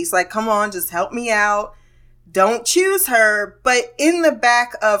tainted. He's like, come on, just help me out. Don't choose her. But in the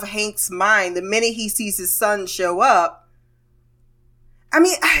back of Hank's mind, the minute he sees his son show up, I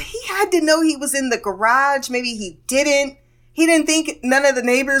mean, he had to know he was in the garage. Maybe he didn't. He didn't think none of the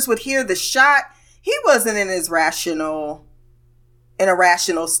neighbors would hear the shot. He wasn't in a rational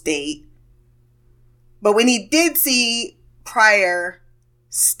state. But when he did see Pryor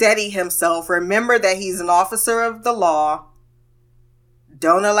steady himself, remember that he's an officer of the law.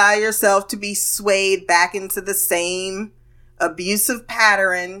 Don't allow yourself to be swayed back into the same abusive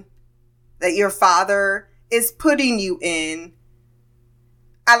pattern that your father is putting you in.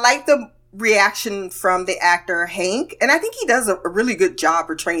 I like the reaction from the actor Hank, and I think he does a really good job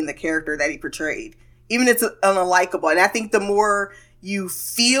portraying the character that he portrayed, even if it's unlikable. And I think the more you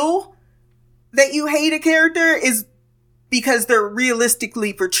feel that you hate a character is because they're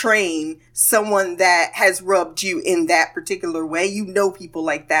realistically portraying someone that has rubbed you in that particular way. You know people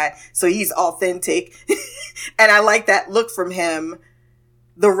like that, so he's authentic. And I like that look from him,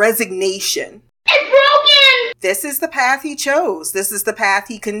 the resignation. It's broken! This is the path he chose. This is the path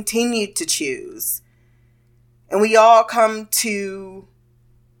he continued to choose. And we all come to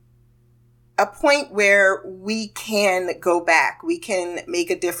a point where we can go back. We can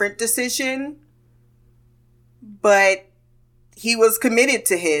make a different decision. But he was committed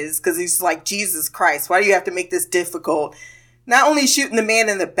to his, because he's like, Jesus Christ, why do you have to make this difficult? Not only shooting the man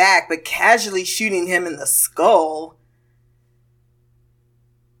in the back, but casually shooting him in the skull.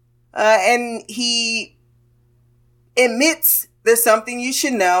 And he admits there's something you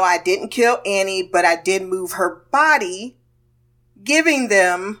should know. I didn't kill Annie, but I did move her body, giving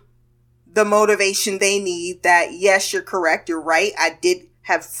them the motivation they need that, yes, you're correct. You're right. I did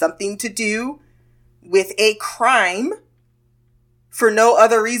have something to do with a crime for no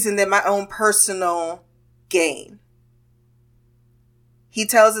other reason than my own personal gain. He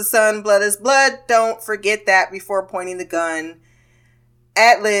tells his son, blood is blood. Don't forget that, before pointing the gun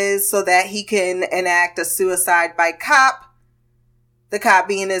at Liz so that he can enact a suicide by cop. The cop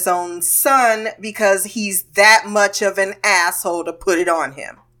being his own son, because he's that much of an asshole to put it on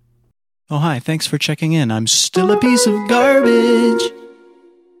him. Oh, hi. Thanks for checking in. I'm still a piece of garbage.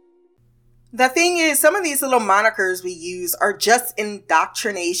 The thing is, some of these little monikers we use are just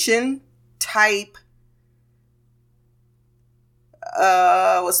indoctrination type.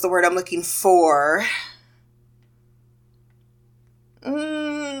 What's the word I'm looking for?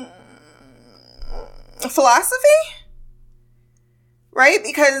 Philosophy? Right?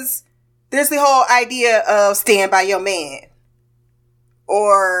 Because there's the whole idea of stand by your man.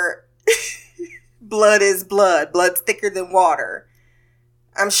 Or blood is blood. Blood's thicker than water.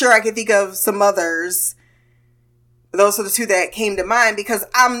 I'm sure I could think of some others. Those are the two that came to mind because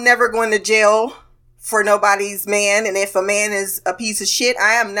I'm never going to jail for nobody's man. And if a man is a piece of shit,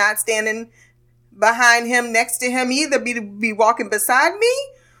 I am not standing behind him, next to him, either be walking beside me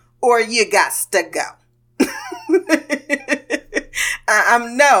or you got to go.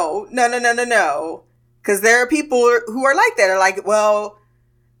 I'm no. Because there are people who are like that. Are like, well,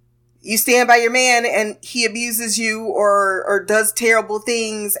 you stand by your man and he abuses you or does terrible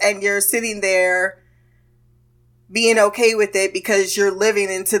things and you're sitting there being okay with it because you're living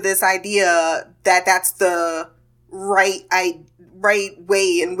into this idea that that's the right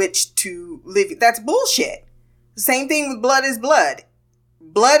way in which to live. That's bullshit. Same thing with blood is blood.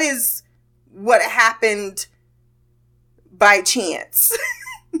 Blood is what happened by chance.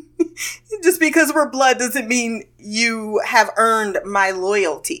 Just because we're blood doesn't mean you have earned my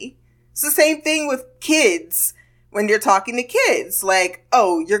loyalty. It's the same thing with kids. When you're talking to kids, like,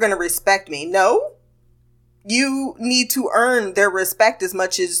 oh, you're going to respect me. No, you need to earn their respect as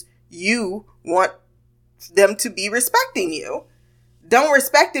much as you want them to be respecting you. Don't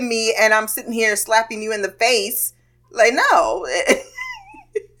respect me and I'm sitting here slapping you in the face. Like, no.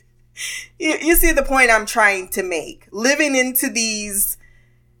 You see the point I'm trying to make. Living into these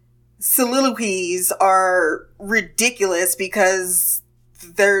soliloquies are ridiculous because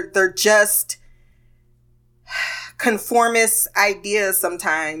they're just conformist ideas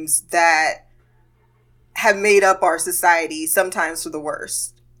sometimes that have made up our society, sometimes for the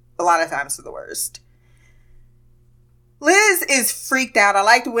worst. A lot of times for the worst. Liz is freaked out. I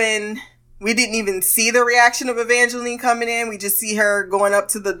liked when we didn't even see the reaction of Evangeline coming in. We just see her going up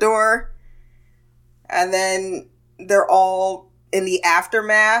to the door. And then they're all in the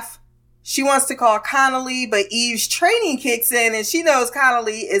aftermath. She wants to call Connolly, but Eve's training kicks in and she knows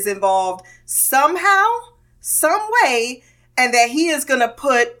Connolly is involved somehow, some way, and that he is going to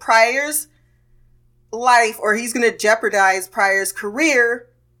put Pryor's life, or he's going to jeopardize Pryor's career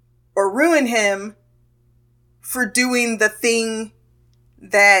or ruin him for doing the thing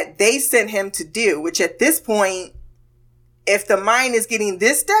that they sent him to do, which at this point, if the mind is getting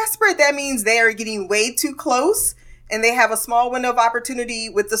this desperate, that means they are getting way too close and they have a small window of opportunity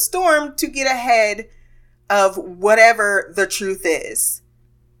with the storm to get ahead of whatever the truth is.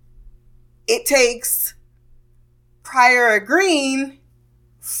 It takes Pryor agreeing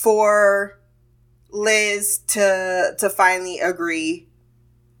for Liz to finally agree.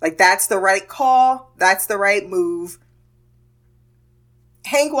 Like, that's the right call. That's the right move.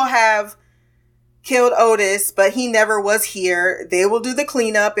 Hank will have killed Otis, but he never was here. They will do the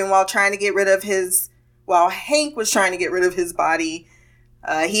cleanup, and while Hank was trying to get rid of his body,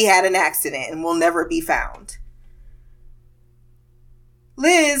 he had an accident and will never be found.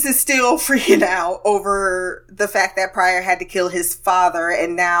 Liz is still freaking out over the fact that Pryor had to kill his father,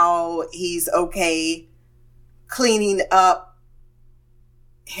 and now he's okay cleaning up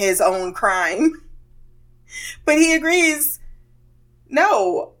his own crime. But he agrees,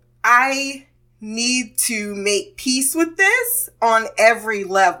 no, I need to make peace with this on every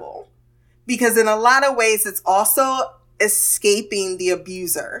level. Because in a lot of ways, it's also escaping the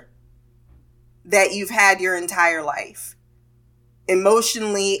abuser that you've had your entire life,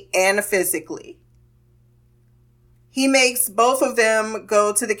 emotionally and physically. He makes both of them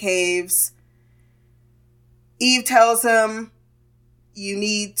go to the caves. Eve tells him, you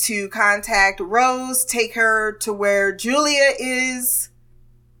need to contact Rose, take her to where Julia is,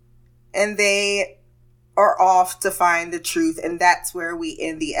 and they are off to find the truth. And that's where we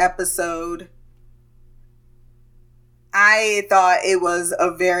end the episode. I thought it was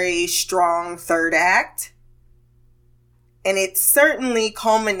a very strong third act. And it certainly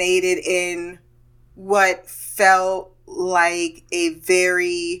culminated in what felt like a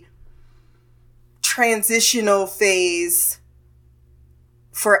very transitional phase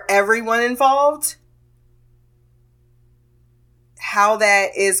for everyone involved. How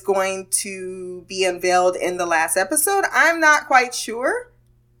that is going to be unveiled in the last episode, I'm not quite sure.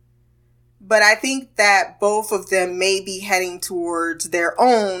 But I think that both of them may be heading towards their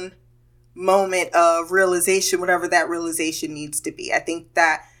own moment of realization, whatever that realization needs to be. I think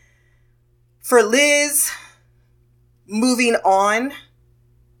that for Liz, moving on,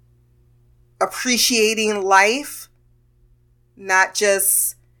 appreciating life, not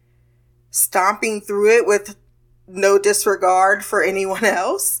just stomping through it with no disregard for anyone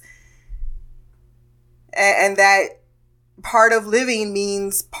else. And that part of living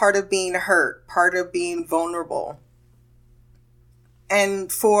means part of being hurt, part of being vulnerable.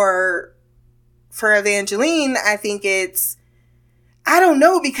 And for for Evangeline, I think it's, I don't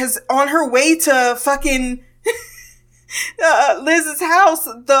know, because on her way to fucking Liz's house,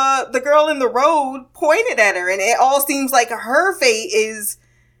 the girl in the road pointed at her, and it all seems like her fate is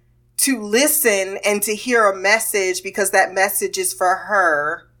to listen and to hear a message because that message is for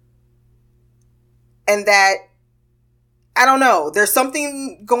her. And that, I don't know, there's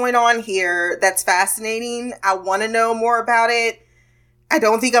something going on here that's fascinating. I want to know more about it. I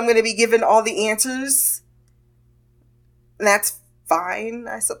don't think I'm going to be given all the answers. And that's fine,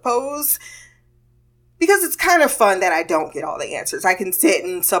 I suppose. Because it's kind of fun that I don't get all the answers. I can sit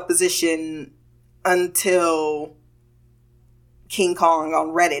in supposition until King Kong on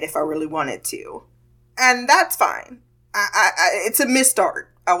Reddit if I really wanted to. And that's fine. It's a missed art.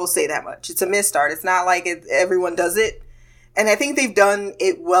 I will say that much. It's a missed art. It's not like everyone does it. And I think they've done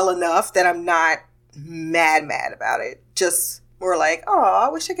it well enough that I'm not mad about it. Just more like, oh, I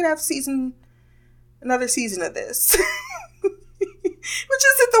wish I could have another season of this. Which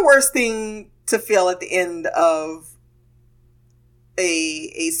isn't the worst thing to feel at the end of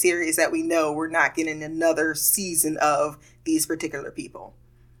a series that we know we're not getting another season of these particular people.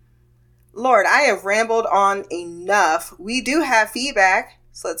 Lord, I have rambled on enough. We do have feedback,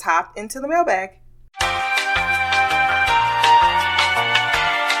 so let's hop into the mailbag.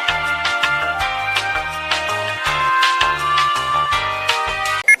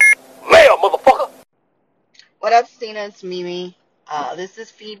 Mail, motherfucker! What up, Stina? It's Mimi. This is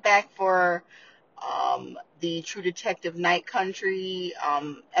feedback for the True Detective Night Country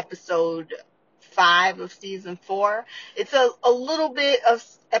episode 5 of season 4. It's a little bit of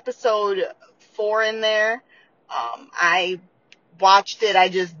episode 4 in there. I watched it. I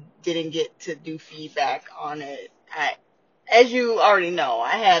just didn't get to do feedback on it. As you already know,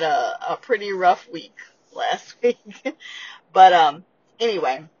 I had a pretty rough week last week. But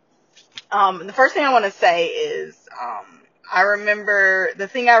anyway, the first thing I want to say is the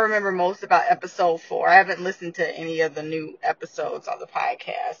thing I remember most about episode 4, I haven't listened to any of the new episodes on the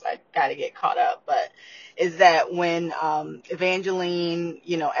podcast. I got to get caught up, but is that when Evangeline,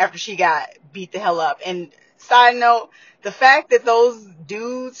 after she got beat the hell up, and side note, the fact that those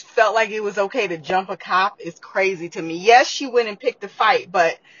dudes felt like it was okay to jump a cop is crazy to me. Yes, she went and picked a fight,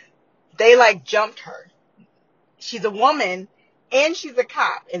 but they jumped her. She's a woman and she's a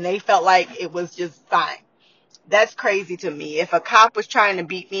cop, and they felt like it was just fine. That's crazy to me. If a cop was trying to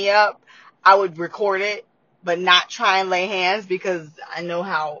beat me up, I would record it, but not try and lay hands, because I know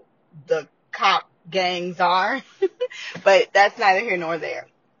how the cop gangs are. But that's neither here nor there.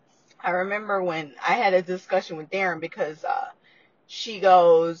 I remember when I had a discussion with Darren, because she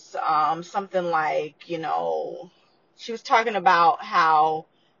goes something like, she was talking about how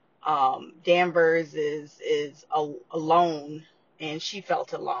Danvers is alone, and she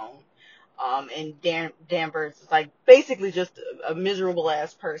felt alone. And Danvers is basically just a miserable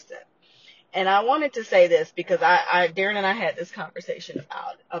ass person. And I wanted to say this because Darren and I had this conversation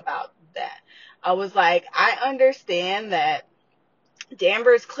about that. I was like, I understand that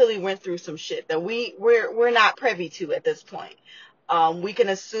Danvers clearly went through some shit that we're not privy to at this point. We can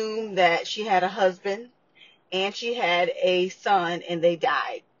assume that she had a husband and she had a son, and they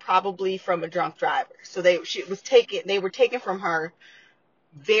died, probably from a drunk driver. So they were taken from her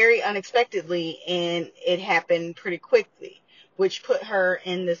very unexpectedly, and it happened pretty quickly, which put her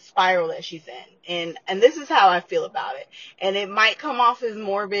in this spiral that she's in. And this is how I feel about it. And it might come off as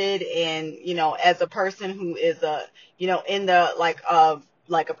morbid, and, as a person who is in the,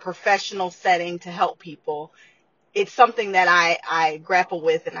 like a professional setting to help people, it's something that I grapple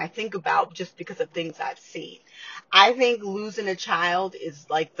with and I think about just because of things I've seen. I think losing a child is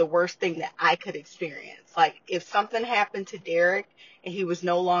the worst thing that I could experience. If something happened to Derek and he was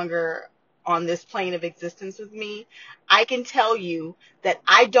no longer on this plane of existence with me, I can tell you that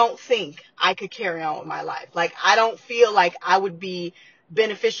I don't think I could carry on with my life. I don't feel like I would be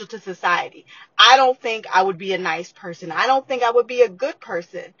beneficial to society. I don't think I would be a nice person. I don't think I would be a good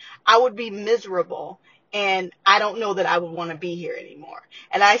person. I would be miserable. And I don't know that I would want to be here anymore.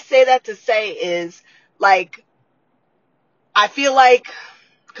 And I say that to say is, I feel like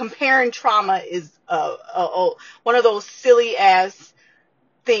comparing trauma is one of those silly ass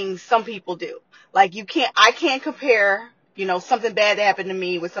things some people do. I can't compare, something bad that happened to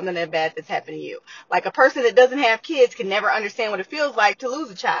me with something bad that's happened to you. A person that doesn't have kids can never understand what it feels like to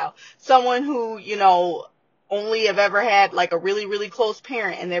lose a child. Someone who, only have ever had a really, really close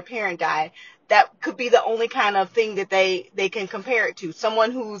parent and their parent died, that could be the only kind of thing that they can compare it to.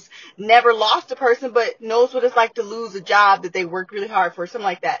 Someone who's never lost a person but knows what it's like to lose a job that they worked really hard for, something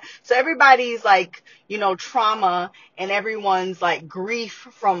like that. So everybody's like, you know, trauma and everyone's like grief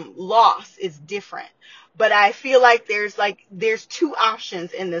from loss is different. But I feel like there's two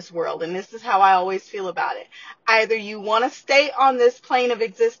options in this world, and this is how I always feel about it. Either you want to stay on this plane of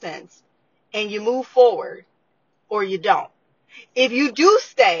existence and you move forward, or you don't. If you do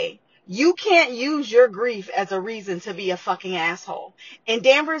stay, you can't use your grief as a reason to be a fucking asshole. And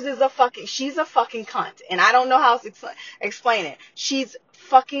Danvers is she's a fucking cunt. And I don't know how to explain it. She's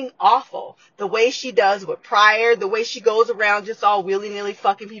fucking awful. The way she does with Pryor, the way she goes around just all willy-nilly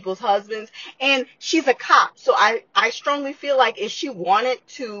fucking people's husbands. And she's a cop. So I strongly feel like if she wanted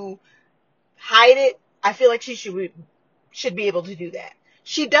to hide it, I feel like she should be able to do that.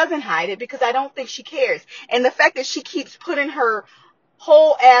 She doesn't hide it because I don't think she cares. And the fact that she keeps putting her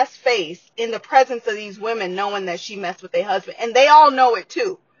whole ass face in the presence of these women knowing that she messed with their husband. And they all know it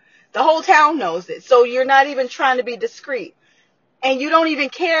too. The whole town knows it. So you're not even trying to be discreet. And you don't even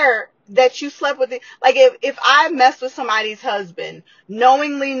care that you slept with it. Like if I messed with somebody's husband,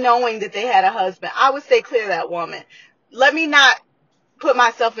 knowingly knowing that they had a husband, I would stay clear of that woman. Let me not put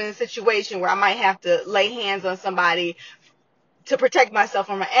myself in a situation where I might have to lay hands on somebody to protect myself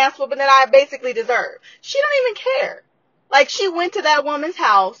from an ass whooping that I basically deserve. She don't even care. Like, she went to that woman's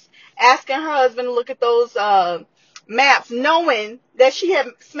house asking her husband to look at those maps, knowing that she had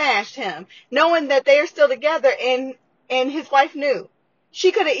smashed him, knowing that they're still together, and his wife knew.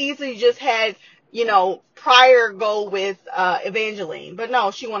 She could have easily just had, you know, Pryor go with Evangeline. But no,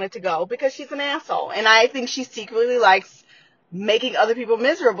 she wanted to go because she's an asshole. And I think she secretly likes making other people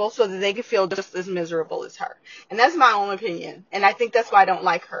miserable so that they can feel just as miserable as her. And that's my own opinion. And I think that's why I don't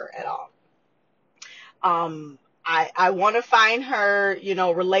like her at all. I want to find her, you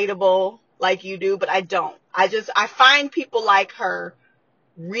know, relatable like you do, but I don't. I find people like her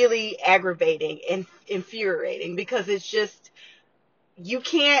really aggravating and infuriating because it's just, you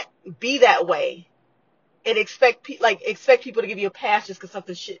can't be that way and expect people to give you a pass just because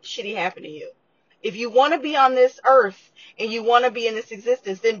something shitty happened to you. If you want to be on this earth and you want to be in this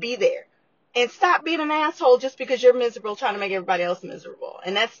existence, then be there. And stop being an asshole just because you're miserable trying to make everybody else miserable.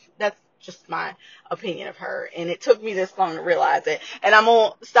 And that's just my opinion of her. And it took me this long to realize it. And I'm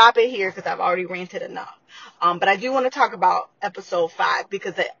going to stop it here because I've already ranted enough. But I do want to talk about episode 5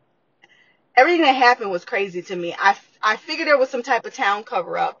 because everything that happened was crazy to me. I figured there was some type of town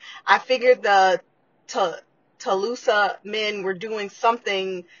cover up. I figured the Tulsa men were doing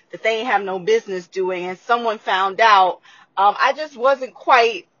something that they ain't have no business doing, and someone found out. I just wasn't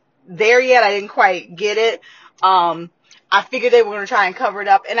quite there yet. I didn't quite get it. I figured they were going to try and cover it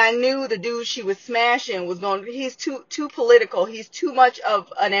up, and I knew the dude she was smashing was he's too political. He's too much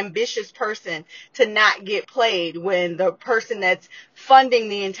of an ambitious person to not get played when the person that's funding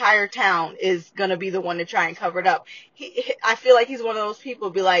the entire town is going to be the one to try and cover it up. I feel like he's one of those people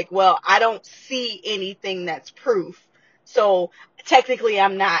who be like, well, I don't see anything that's proof. So technically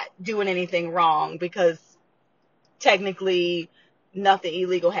I'm not doing anything wrong because technically nothing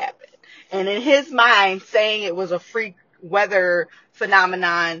illegal happened. And in his mind, saying it was a freak weather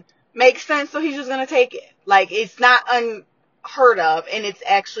phenomenon makes sense, so he's just going to take it. Like, it's not unheard of, and it's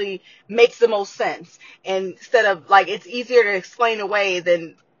actually makes the most sense. And instead of, like, it's easier to explain away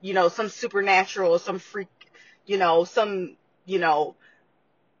than, you know, some supernatural, some freak, you know, some, you know,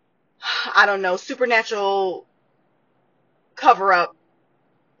 I don't know, supernatural cover-up,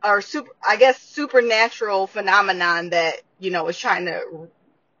 or supernatural phenomenon that, you know, is trying to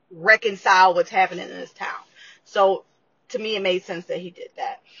reconcile what's happening in this town. So, to me, it made sense that he did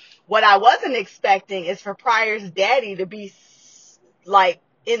that. What I wasn't expecting is for Pryor's daddy to be, like,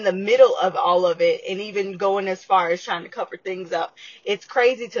 in the middle of all of it and even going as far as trying to cover things up. It's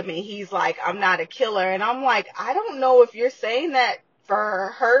crazy to me. He's like, I'm not a killer. And I'm like, I don't know if you're saying that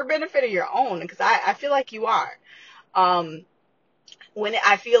for her benefit or your own, because I feel like you are.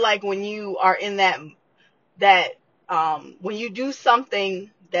 I feel like when you are in that when you do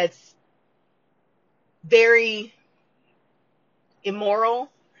something that's very immoral,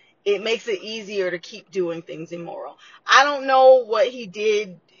 it makes it easier to keep doing things immoral. I don't know what he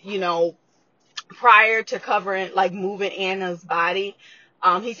did, you know, prior to covering, like, moving Anna's body.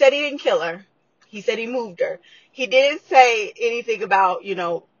 He said he didn't kill her. He said he moved her. He didn't say anything about, you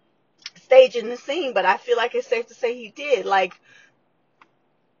know, staging the scene, but I feel like it's safe to say he did.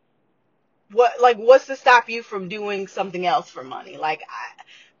 What's to stop you from doing something else for money?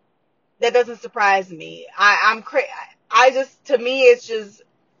 That doesn't surprise me. To me, it's just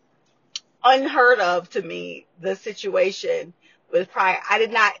unheard of to me, the situation. with pride. I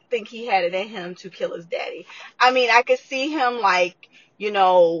did not think he had it in him to kill his daddy. I mean, I could see him like, you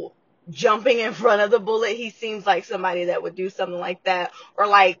know, jumping in front of the bullet. He seems like somebody that would do something like that, or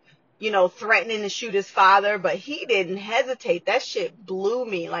like, you know, threatening to shoot his father, but he didn't hesitate. That shit blew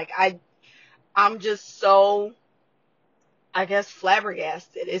me. Like, I'm just so, I guess,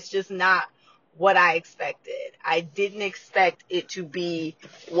 flabbergasted. It's just not what I expected. I didn't expect it to be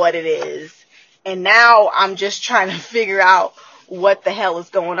what it is. And now I'm just trying to figure out what the hell is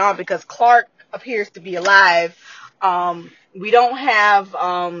going on, because Clark appears to be alive. We don't have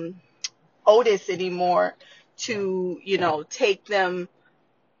Otis anymore to, you know, take them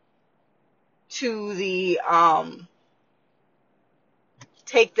to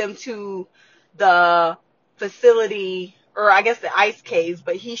the facility, or I guess the ice caves,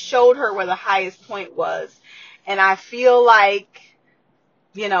 but he showed her where the highest point was. And I feel like,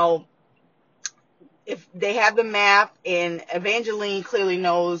 you know, if they have the map and Evangeline clearly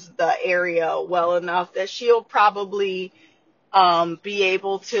knows the area well enough that she'll probably be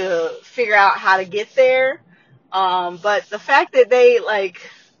able to figure out how to get there. But the fact that they like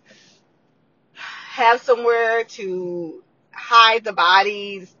have somewhere to hide the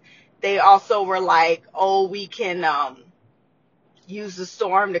bodies, they also were like, oh, we can use the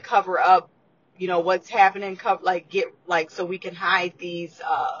storm to cover up, you know, what's happening, so we can hide these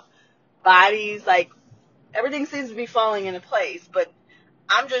bodies. Like, everything seems to be falling into place, but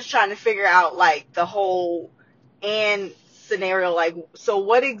I'm just trying to figure out like the whole Anne scenario. Like, so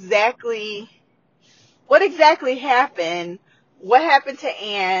what exactly happened? What happened to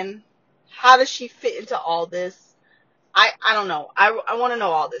Anne? How does she fit into all this? I don't know. I want to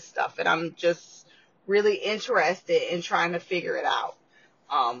know all this stuff, and I'm just really interested in trying to figure it out.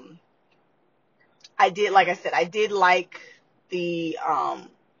 I did like the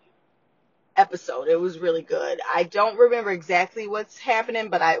episode. It was really good. I don't remember exactly what's happening,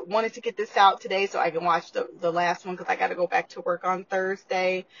 but I wanted to get this out today so I can watch the last one, because I got to go back to work on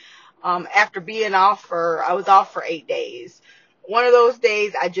Thursday. After being off I was off for 8 days. One of those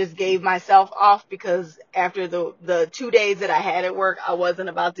days I just gave myself off, because after the 2 days that I had at work, I wasn't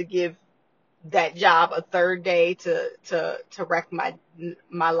about to give that job a third day to wreck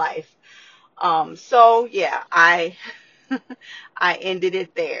my life. So yeah, I ended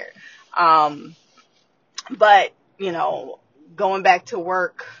it there. But, you know, going back to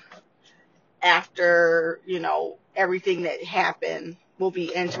work after, you know, everything that happened will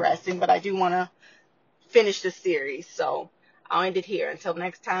be interesting, but I do want to finish the series. So I'll end it here. Until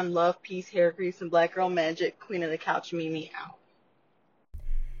next time, love, peace, hair grease, and black girl magic. Queen of the Couch, Mimi out.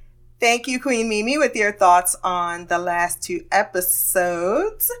 Thank you, Queen Mimi, with your thoughts on the last 2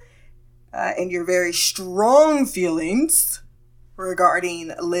 episodes and your very strong feelings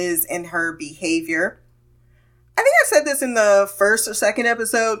regarding Liz and her behavior. I think I said this in the first or second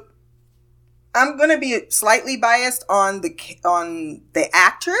episode. I'm going to be slightly biased on the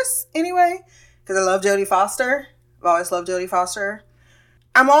actress anyway, because I love Jodie Foster. I've always loved Jodie Foster.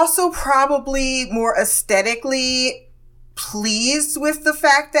 I'm also probably more aesthetically pleased with the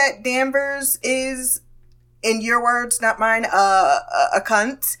fact that Danvers is, in your words, not mine, a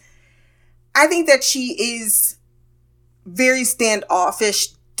cunt. I think that she is very standoffish,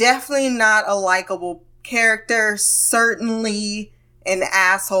 definitely not a likable character, certainly an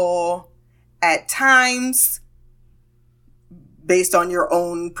asshole at times, based on your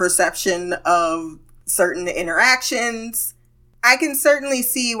own perception of certain interactions. I can certainly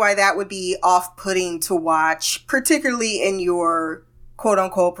see why that would be off-putting to watch, particularly in your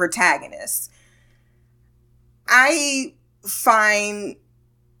quote-unquote protagonist. I find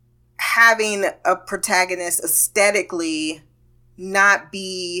having a protagonist aesthetically not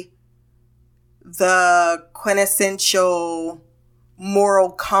be the quintessential moral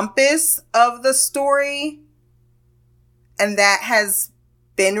compass of the story, and that has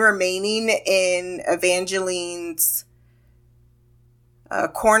been remaining in Evangeline's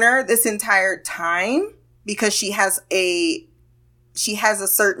corner this entire time, because she has a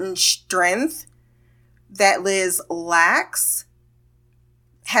certain strength that Liz lacks,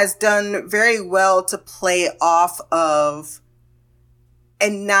 has done very well to play off of,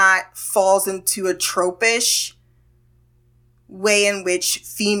 and not falls into a tropish way in which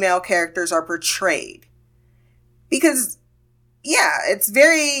female characters are portrayed. Because, yeah, it's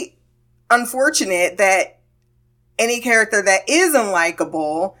very unfortunate that any character that is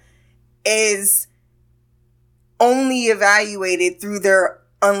unlikable is only evaluated through their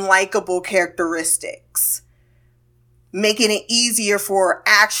unlikable characteristics, making it easier for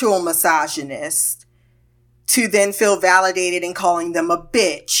actual misogynists to then feel validated in calling them a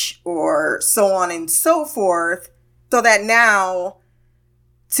bitch or so on and so forth, So that now,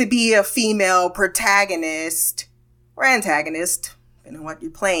 to be a female protagonist or antagonist, depending on what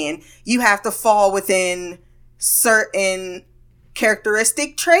you're playing, you have to fall within certain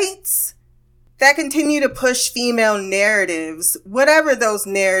characteristic traits that continue to push female narratives, whatever those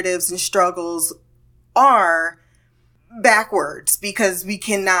narratives and struggles are, backwards, because we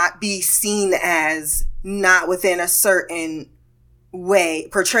cannot be seen as not within a certain way,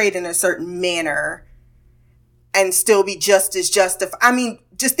 portrayed in a certain manner, and still be just as justified. I mean,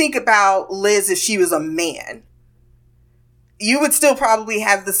 just think about Liz if she was a man. You would still probably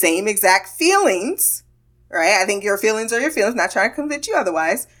have the same exact feelings, right? I think your feelings are your feelings, not trying to convince you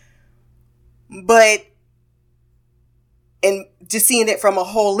otherwise. But, and just seeing it from a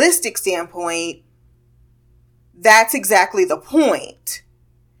holistic standpoint, that's exactly the point.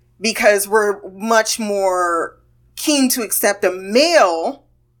 Because we're much more keen to accept a male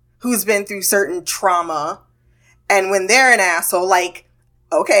who's been through certain trauma. And when they're an asshole, like,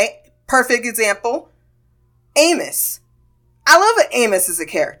 okay, perfect example, Amos. I love Amos as a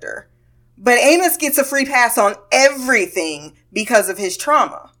character, but Amos gets a free pass on everything because of his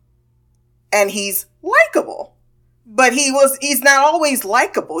trauma. And he's likable, but he's not always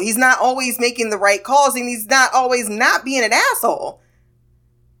likable. He's not always making the right calls, and he's not always not being an asshole.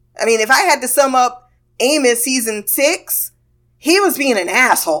 I mean, if I had to sum up Amos season 6, he was being an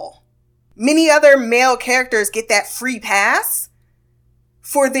asshole. Many other male characters get that free pass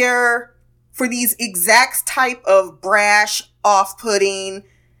for these exact type of brash, off-putting,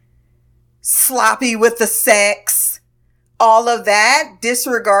 sloppy with the sex, all of that,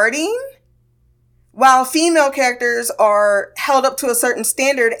 disregarding, while female characters are held up to a certain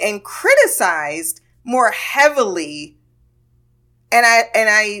standard and criticized more heavily. And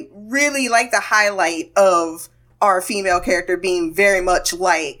I really like the highlight of our female character being very much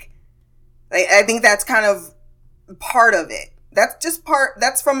like, I think that's kind of part of it.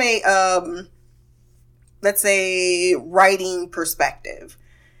 That's from a, let's say, writing perspective.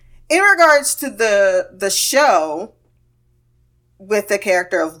 In regards to the show with the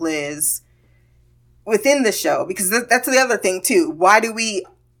character of Liz within the show, because that's the other thing too. Why do we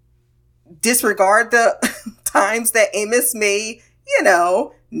disregard the times that Amos may,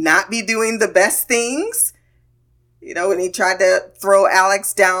 not be doing the best things? When he tried to throw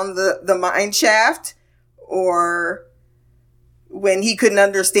Alex down the mine shaft, or when he couldn't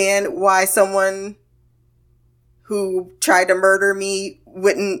understand why someone who tried to murder me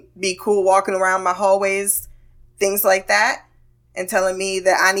wouldn't be cool walking around my hallways, things like that, and telling me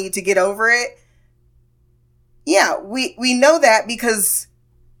that I need to get over it. Yeah, we know that because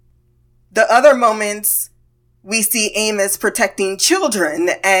the other moments we see Amos protecting children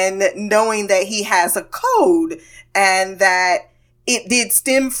and knowing that he has a code and that it did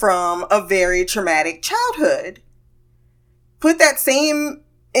stem from a very traumatic childhood. Put that same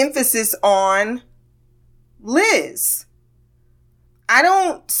emphasis on Liz. I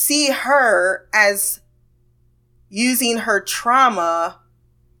don't see her as using her trauma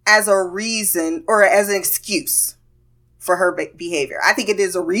as a reason or as an excuse for her behavior. I think it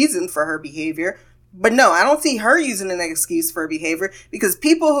is a reason for her behavior, but no, I don't see her using an excuse for her behavior, because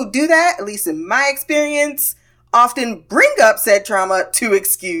people who do that, at least in my experience, often bring up said trauma to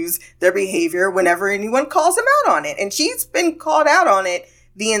excuse their behavior whenever anyone calls them out on it. And she's been called out on it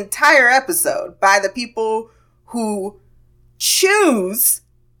the entire episode by the people who choose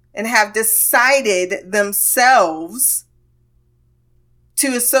and have decided themselves to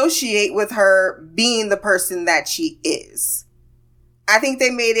associate with her being the person that she is. I think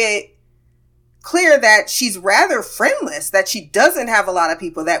they made it clear that she's rather friendless, that she doesn't have a lot of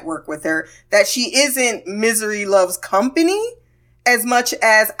people that work with her, that she isn't misery loves company as much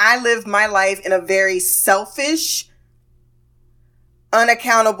as I live my life in a very selfish,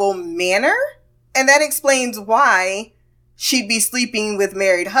 unaccountable manner. And that explains why she'd be sleeping with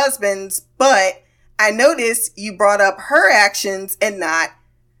married husbands. But I noticed you brought up her actions and not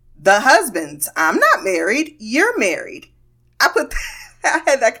the husband's. I'm not married. You're married. I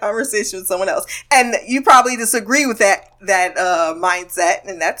had that conversation with someone else, and you probably disagree with that mindset,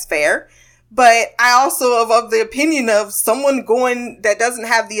 and that's fair. But I also am of the opinion of someone that doesn't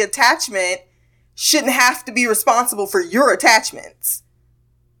have the attachment shouldn't have to be responsible for your attachments.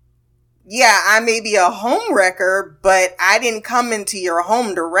 Yeah, I may be a home wrecker, but I didn't come into your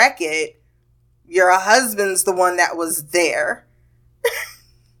home to wreck it. Your husband's the one that was there.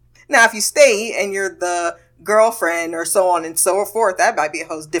 Now, if you stay and you're the girlfriend or so on and so forth, that might be a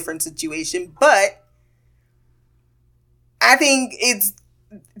whole different situation. But I think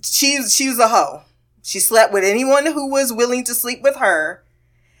she was a hoe. She slept with anyone who was willing to sleep with her,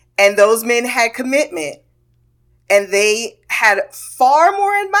 and those men had commitment. And they had far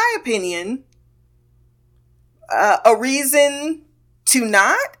more, in my opinion, a reason to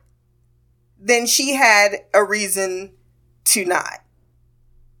not than she had a reason to not.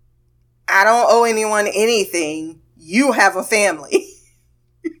 I don't owe anyone anything. You have a family.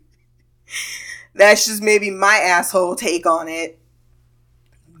 That's just maybe my asshole take on it,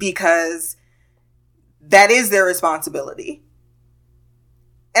 because that is their responsibility.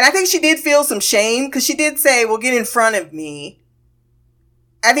 And I think she did feel some shame, because she did say, well, get in front of me.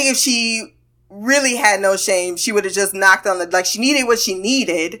 I think if she really had no shame, she would have just knocked on the, like, she needed what she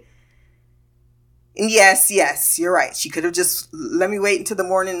needed. And yes, you're right. She could have just, let me wait until the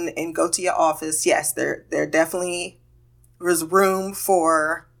morning and go to your office. Yes, there definitely was room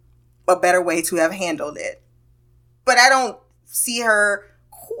for a better way to have handled it. But I don't see her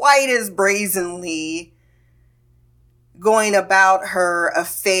quite as brazenly going about her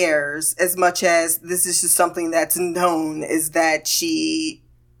affairs as much as this is just something that's known, is that she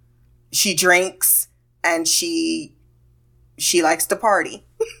drinks and she likes to party.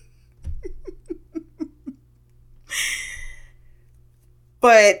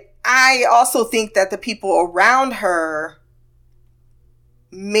 But I also think that the people around her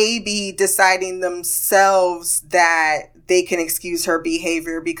may be deciding themselves that they can excuse her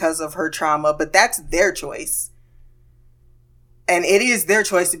behavior because of her trauma, but that's their choice. And it is their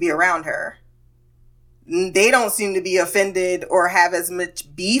choice to be around her. They don't seem to be offended or have as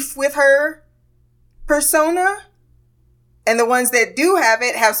much beef with her persona. And the ones that do have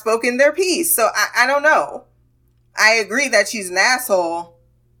it have spoken their piece. So I don't know. I agree that she's an asshole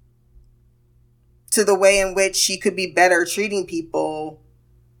to the way in which she could be better treating people.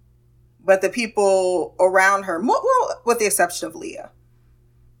 But the people around her, well, with the exception of Leah,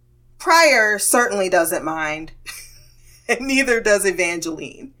 Pryor certainly doesn't mind. And neither does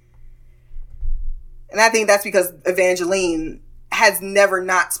Evangeline. And I think that's because Evangeline has never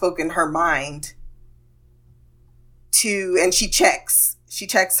not spoken her mind to, and she checks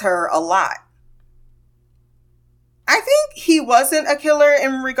her a lot. I think he wasn't a killer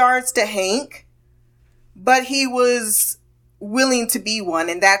in regards to Hank, but he was willing to be one.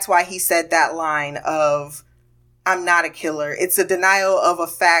 And that's why he said that line of, I'm not a killer. It's a denial of a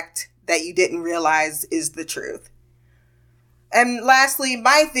fact that you didn't realize is the truth. And lastly,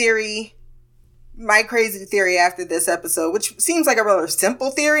 my crazy theory after this episode, which seems like a rather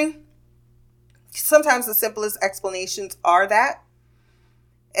simple theory. Sometimes the simplest explanations are that,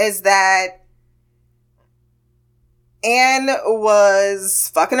 is that Anne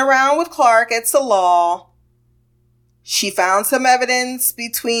was fucking around with Clark at Salal. She found some evidence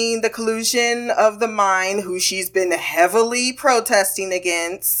between the collusion of the mine, who she's been heavily protesting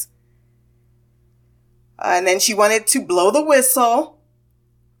against. And then she wanted to blow the whistle.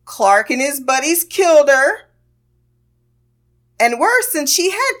 Clark and his buddies killed her. And worse, since she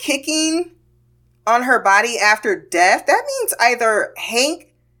had kicking on her body after death, that means either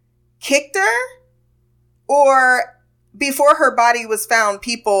Hank kicked her, or before her body was found,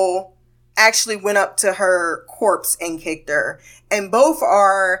 people actually went up to her corpse and kicked her. And both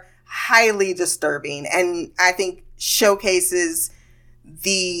are highly disturbing, and I think showcases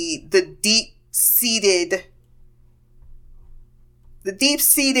the deep-seated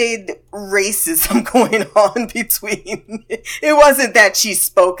racism going on between. It wasn't that she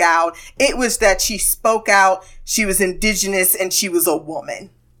spoke out. It was that she spoke out. She was indigenous and she was a woman.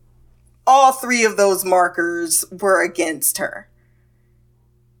 All three of those markers were against her.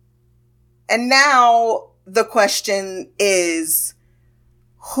 And now the question is,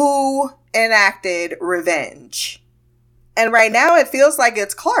 who enacted revenge? And right now it feels like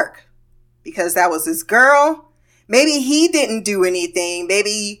it's Clark, because that was his girl. Maybe he didn't do anything.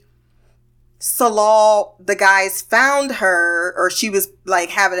 Maybe Salal, the guys found her, or she was like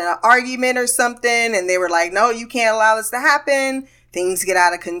having an argument or something, and they were like, no, you can't allow this to happen. Things get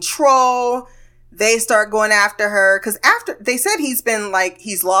out of control. They start going after her, because after they said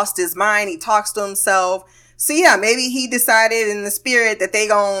he's lost his mind. He talks to himself. So yeah, maybe he decided in the spirit that they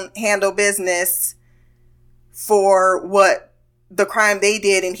gonna handle business for what the crime they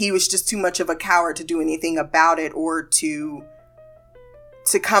did, and he was just too much of a coward to do anything about it, or to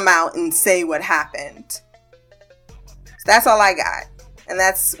come out and say what happened. So that's all I got. And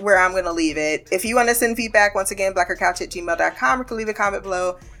that's where I'm going to leave it. If you want to send feedback, once again, blackercouch@gmail.com, or can leave a comment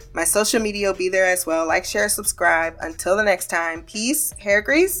below. My social media will be there as well. Like, share, subscribe. Until the next time, peace, hair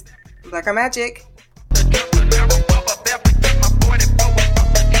grease, Blacker Magic.